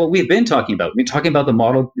 but that's what we've been talking about. We're talking about the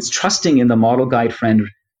model. It's trusting in the model guide friend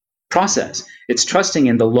process. It's trusting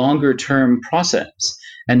in the longer term process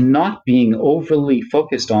and not being overly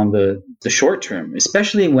focused on the short term,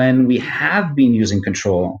 especially when we have been using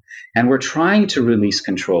control and we're trying to release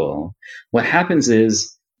control. What happens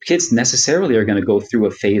is kids necessarily are going to go through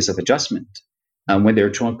a phase of adjustment when they're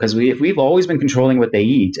because if we've always been controlling what they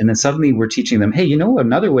eat, and then suddenly we're teaching them, hey,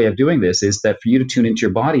 another way of doing this is that for you to tune into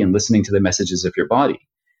your body and listening to the messages of your body,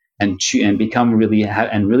 and become really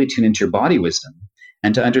tune into your body wisdom,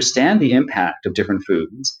 and to understand the impact of different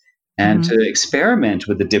foods, and to experiment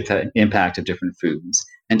with the impact of different foods,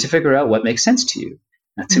 and to figure out what makes sense to you.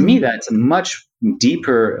 Now, to me, that's a much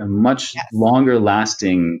deeper, a much longer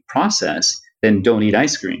lasting process than don't eat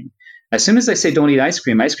ice cream. As soon as I say don't eat ice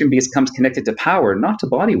cream becomes connected to power, not to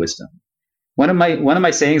body wisdom. One of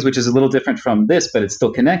my sayings, which is a little different from this, but it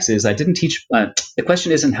still connects, is I didn't teach. The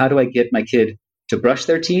question isn't how do I get my kid to brush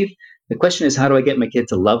their teeth. The question is how do I get my kid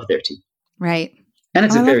to love their teeth. Right. And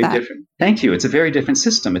it's a very different. Thank you. It's a very different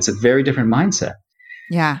system. It's a very different mindset.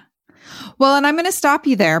 Yeah. Well, and I'm going to stop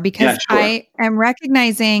you there because I am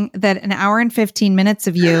recognizing that an hour and 15 minutes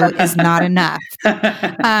of you is not enough.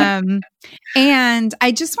 And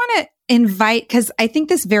I just want to invite, because I think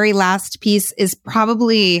this very last piece is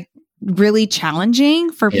probably really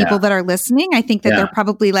challenging for people that are listening. I think that they're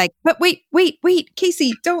probably like, but wait,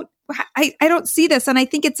 Casey, I don't see this. And I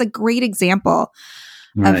think it's a great example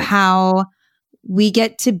of how we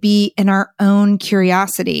get to be in our own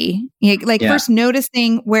curiosity. First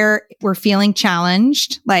noticing where we're feeling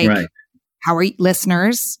challenged, how are you,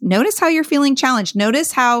 listeners? Notice how you're feeling challenged.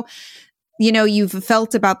 Notice how, you've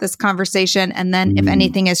felt about this conversation. And then if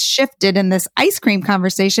anything has shifted in this ice cream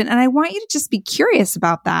conversation, and I want you to just be curious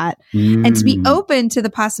about that and to be open to the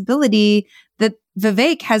possibility that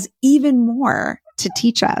Vivek has even more to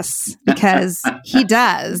teach us, because he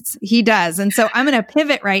does. And so I'm going to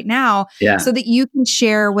pivot right now so that you can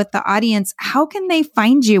share with the audience, how can they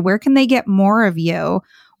find you? Where can they get more of you?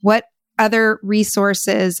 What other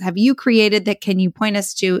resources have you created that can you point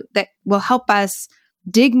us to that will help us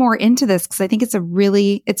dig more into this? Because I think it's a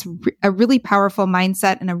really powerful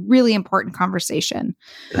mindset and a really important conversation.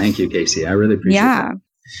 Thank you, Casey. I really appreciate that.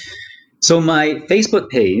 So my Facebook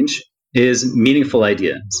page is Meaningful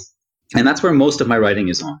Ideas. And that's where most of my writing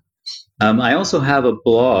is on. I also have a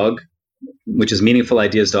blog, which is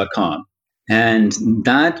meaningfulideas.com. And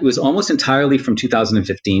that was almost entirely from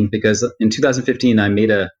 2015, because in 2015, I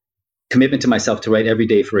made a commitment to myself to write every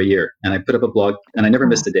day for a year. And I put up a blog and I never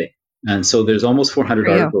missed a day. And so there's almost 400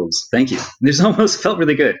 articles. Thank you. Felt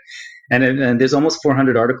really good. And there's almost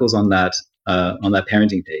 400 articles on that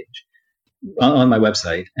parenting page on my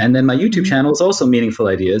website. And then my YouTube channel is also Meaningful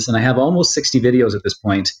Ideas. And I have almost 60 videos at this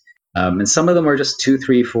point. And some of them are just 2,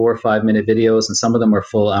 3, 4, 5 minute videos, and some of them are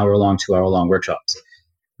full hour-long, 2-hour-long workshops.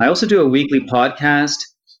 I also do a weekly podcast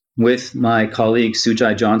with my colleague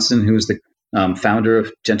Sujai Johnson, who's the founder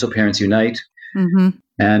of Gentle Parents Unite.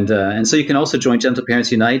 And so you can also join Gentle Parents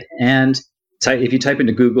Unite. And if you type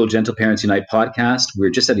into Google Gentle Parents Unite podcast, we're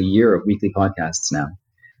just at a year of weekly podcasts now.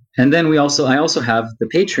 And then I also have the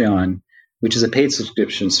Patreon, which is a paid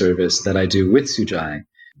subscription service that I do with Sujai.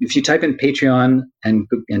 If you type in Patreon and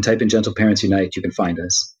type in Gentle Parents Unite, you can find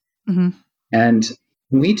us. And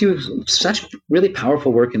we do such really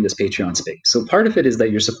powerful work in this Patreon space. So part of it is that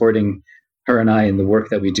you're supporting her and I in the work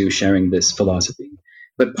that we do, sharing this philosophy.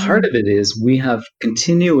 But part of it is we have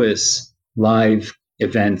continuous live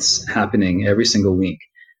events happening every single week.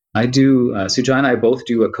 Sujai and I both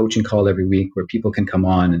do a coaching call every week where people can come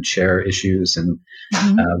on and share issues, and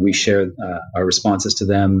we share our responses to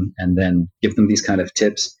them, and then give them these kind of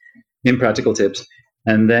tips, impractical tips,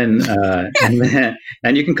 and then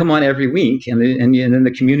and you can come on every week, and then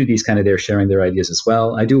the community is kind of there sharing their ideas as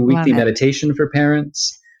well. I do a weekly meditation for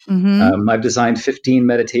parents. I've designed 15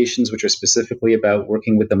 meditations which are specifically about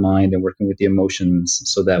working with the mind and working with the emotions,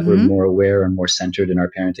 so that we're more aware and more centered in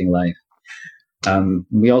our parenting life.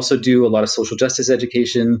 We also do a lot of social justice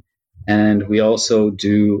education, and I also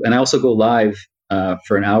go live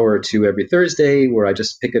for an hour or two every Thursday, where I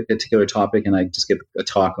just pick a particular topic and I just give a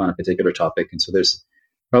talk on a particular topic. And so there's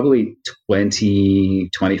probably 20,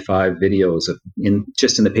 25 videos in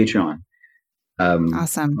the Patreon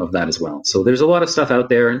of that as well. So there's a lot of stuff out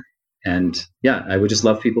there. And I would just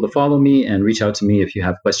love people to follow me and reach out to me if you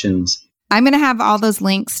have questions. I'm going to have all those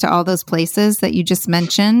links to all those places that you just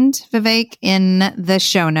mentioned, Vivek, in the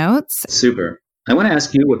show notes. Super. I want to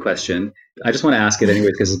ask you a question. I just want to ask it anyway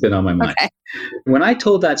because it's been on my mind. Okay. When I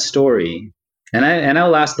told that story, and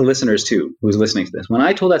I'll ask the listeners too, who's listening to this. When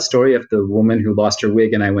I told that story of the woman who lost her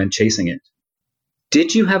wig and I went chasing it,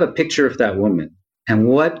 did you have a picture of that woman? And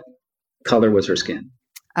what color was her skin?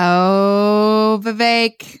 Oh,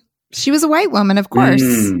 Vivek. She was a white woman, of course.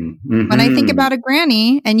 Mm-hmm. When I think about a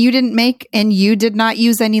granny and you did not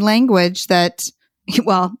use any language that,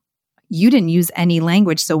 well, you didn't use any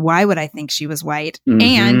language. So why would I think she was white? Mm-hmm.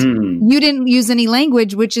 And you didn't use any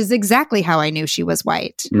language, which is exactly how I knew she was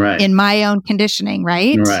white in my own conditioning,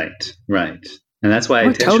 right? Right. And that's why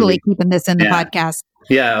we're totally keeping this in the podcast.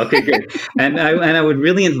 Yeah. Okay, good. and I would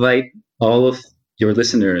really invite all of your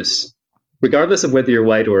listeners, regardless of whether you're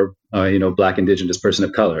white or Black, Indigenous, person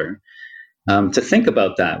of color, to think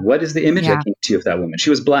about that. What is the image that came to you of that woman? She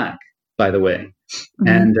was Black, by the way.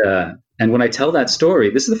 Mm-hmm. And when I tell that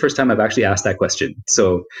story, this is the first time I've actually asked that question.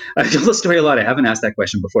 So I tell the story a lot. I haven't asked that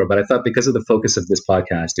question before, but I thought because of the focus of this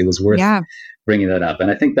podcast, it was worth bringing that up.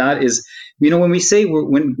 And I think that is, when we say,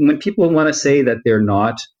 when people want to say that they're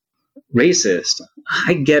not racist,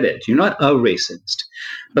 I get it. You're not a racist.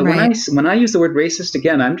 But when I use the word racist,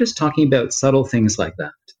 again, I'm just talking about subtle things like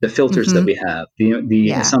that, the filters that we have,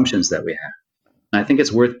 the assumptions that we have. And I think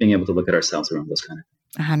it's worth being able to look at ourselves around those kind of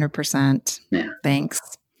things. 100%. Yeah. Thanks.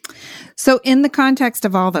 So in the context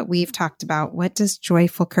of all that we've talked about, what does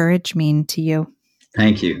joyful courage mean to you?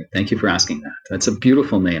 Thank you. Thank you for asking that. That's a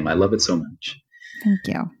beautiful name. I love it so much. Thank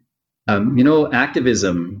you.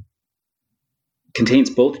 Activism contains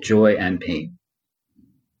both joy and pain.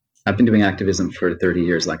 I've been doing activism for 30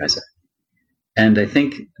 years, like I said. And I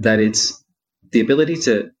think that it's the ability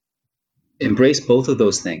to embrace both of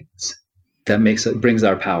those things that brings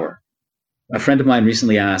our power. A friend of mine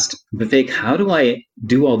recently asked, Vivek, how do I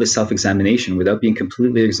do all this self-examination without being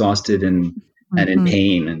completely exhausted and in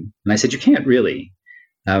pain? And I said, you can't really.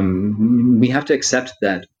 We have to accept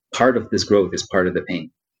that part of this growth is part of the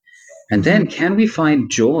pain. And then can we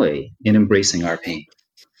find joy in embracing our pain?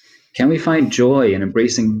 Can we find joy in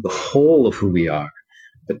embracing the whole of who we are,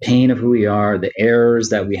 the pain of who we are, the errors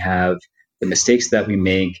that we have, the mistakes that we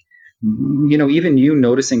make? Even you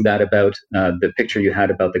noticing that about the picture you had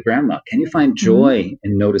about the grandma. Can you find joy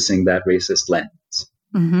in noticing that racist lens?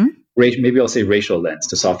 Mm-hmm. Maybe I'll say racial lens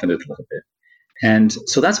to soften it a little bit. And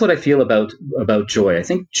so that's what I feel about joy. I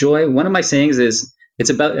think joy, one of my sayings is,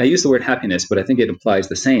 I use the word happiness, but I think it implies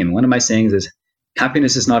the same. One of my sayings is,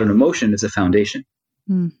 happiness is not an emotion, it's a foundation.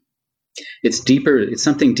 Mm. It's deeper. It's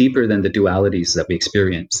something deeper than the dualities that we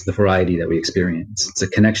experience, the variety that we experience. It's a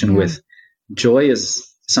connection with, joy is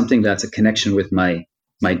something that's a connection with my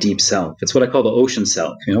deep self. It's what I call the ocean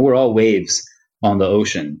self. We're all waves on the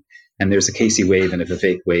ocean, and there's a Casey wave and a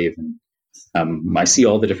Vivek wave, and I see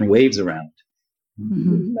all the different waves around.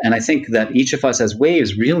 Mm-hmm. And I think that each of us as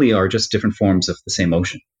waves really are just different forms of the same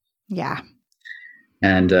ocean. Yeah.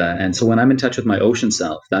 And so when I'm in touch with my ocean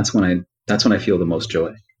self, that's when I feel the most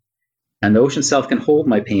joy. And the ocean self can hold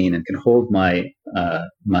my pain and can hold my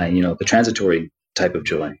the transitory type of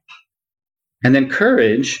joy. And then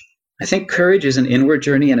courage, I think courage is an inward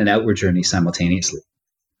journey and an outward journey simultaneously.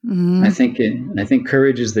 Mm-hmm. I think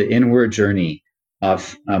courage is the inward journey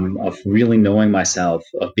of really knowing myself,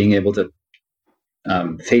 of being able to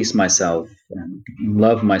face myself and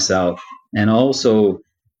love myself, and also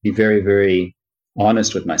be very, very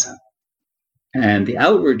honest with myself. And the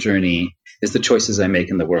outward journey is the choices I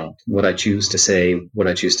make in the world, what I choose to say, what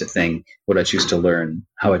I choose to think, what I choose to learn,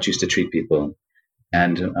 how I choose to treat people,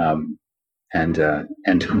 and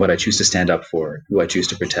what I choose to stand up for, who I choose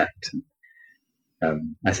to protect.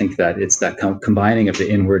 I think that it's that combining of the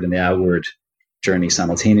inward and the outward journey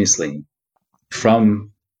simultaneously,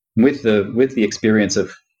 with the experience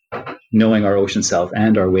of knowing our ocean self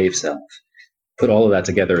and our wave self. Put all of that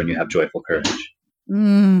together, and you have joyful courage.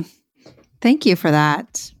 Thank you for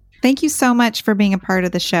that. Thank you so much for being a part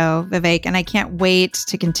of the show, Vivek. And I can't wait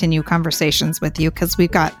to continue conversations with you because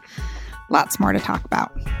we've got lots more to talk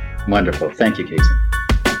about. Wonderful. Thank you, Casey.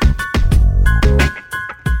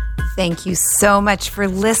 Thank you so much for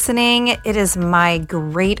listening. It is my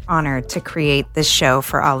great honor to create this show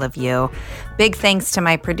for all of you. Big thanks to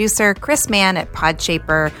my producer, Chris Mann at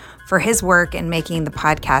Podshaper, for his work in making the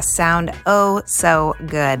podcast sound oh so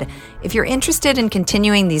good. If you're interested in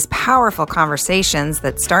continuing these powerful conversations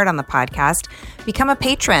that start on the podcast, Become a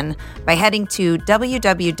patron by heading to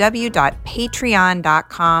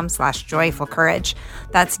www.patreon.com/joyfulcourage.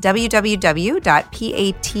 That's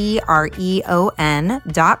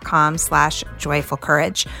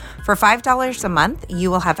www.patreon.com/joyfulcourage. For $5 a month,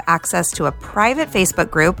 you will have access to a private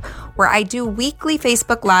Facebook group where I do weekly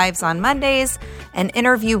Facebook Lives on Mondays and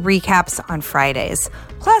interview recaps on Fridays.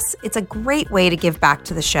 Plus, it's a great way to give back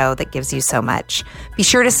to the show that gives you so much. Be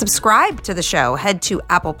sure to subscribe to the show. Head to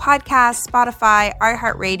Apple Podcasts, Spotify,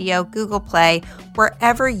 iHeartRadio, Google Play,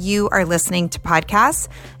 wherever you are listening to podcasts,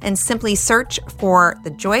 and simply search for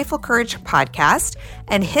the Joyful Courage podcast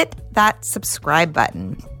and hit that subscribe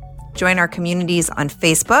button. Join our communities on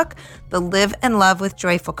Facebook, the Live and Love with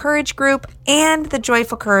Joyful Courage group, and the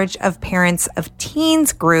Joyful Courage of Parents of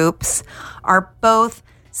Teens groups are both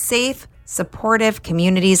safe, supportive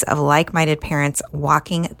communities of like-minded parents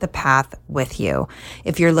walking the path with you.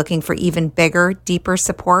 If you're looking for even bigger, deeper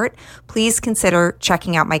support, please consider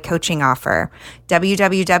checking out my coaching offer.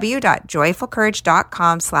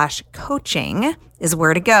 www.joyfulcourage.com/coaching is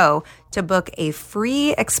where to go to book a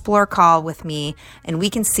free explore call with me, and we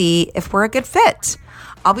can see if we're a good fit.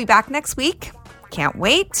 I'll be back next week. Can't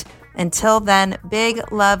wait. Until then, big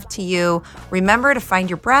love to you. Remember to find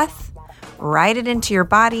your breath, ride it into your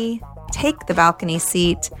body, take the balcony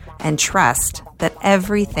seat, and trust that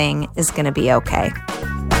everything is going to be okay.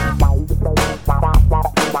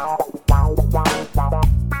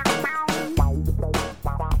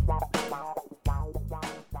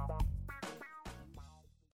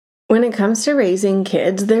 When it comes to raising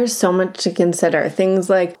kids, there's so much to consider. Things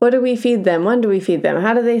like, what do we feed them? When do we feed them?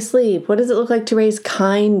 How do they sleep? What does it look like to raise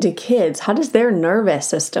kind kids? How does their nervous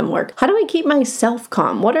system work? How do I keep myself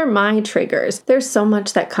calm? What are my triggers? There's so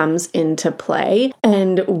much that comes into play,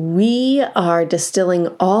 and we are distilling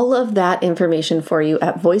all of that information for you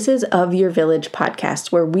at Voices of Your Village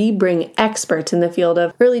podcast, where we bring experts in the field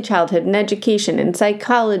of early childhood and education and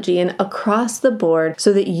psychology and across the board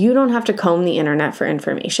so that you don't have to comb the internet for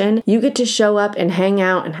information. You get to show up and hang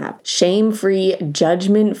out and have shame-free,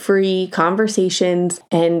 judgment-free conversations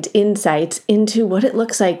and insights into what it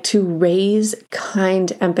looks like to raise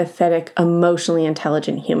kind, empathetic, emotionally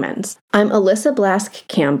intelligent humans. I'm Alyssa Blask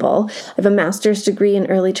Campbell. I have a master's degree in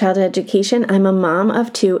early childhood education. I'm a mom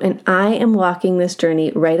of 2, and I am walking this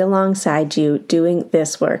journey right alongside you doing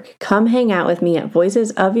this work. Come hang out with me at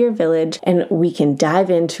Voices of Your Village, and we can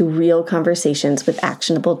dive into real conversations with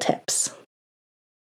actionable tips.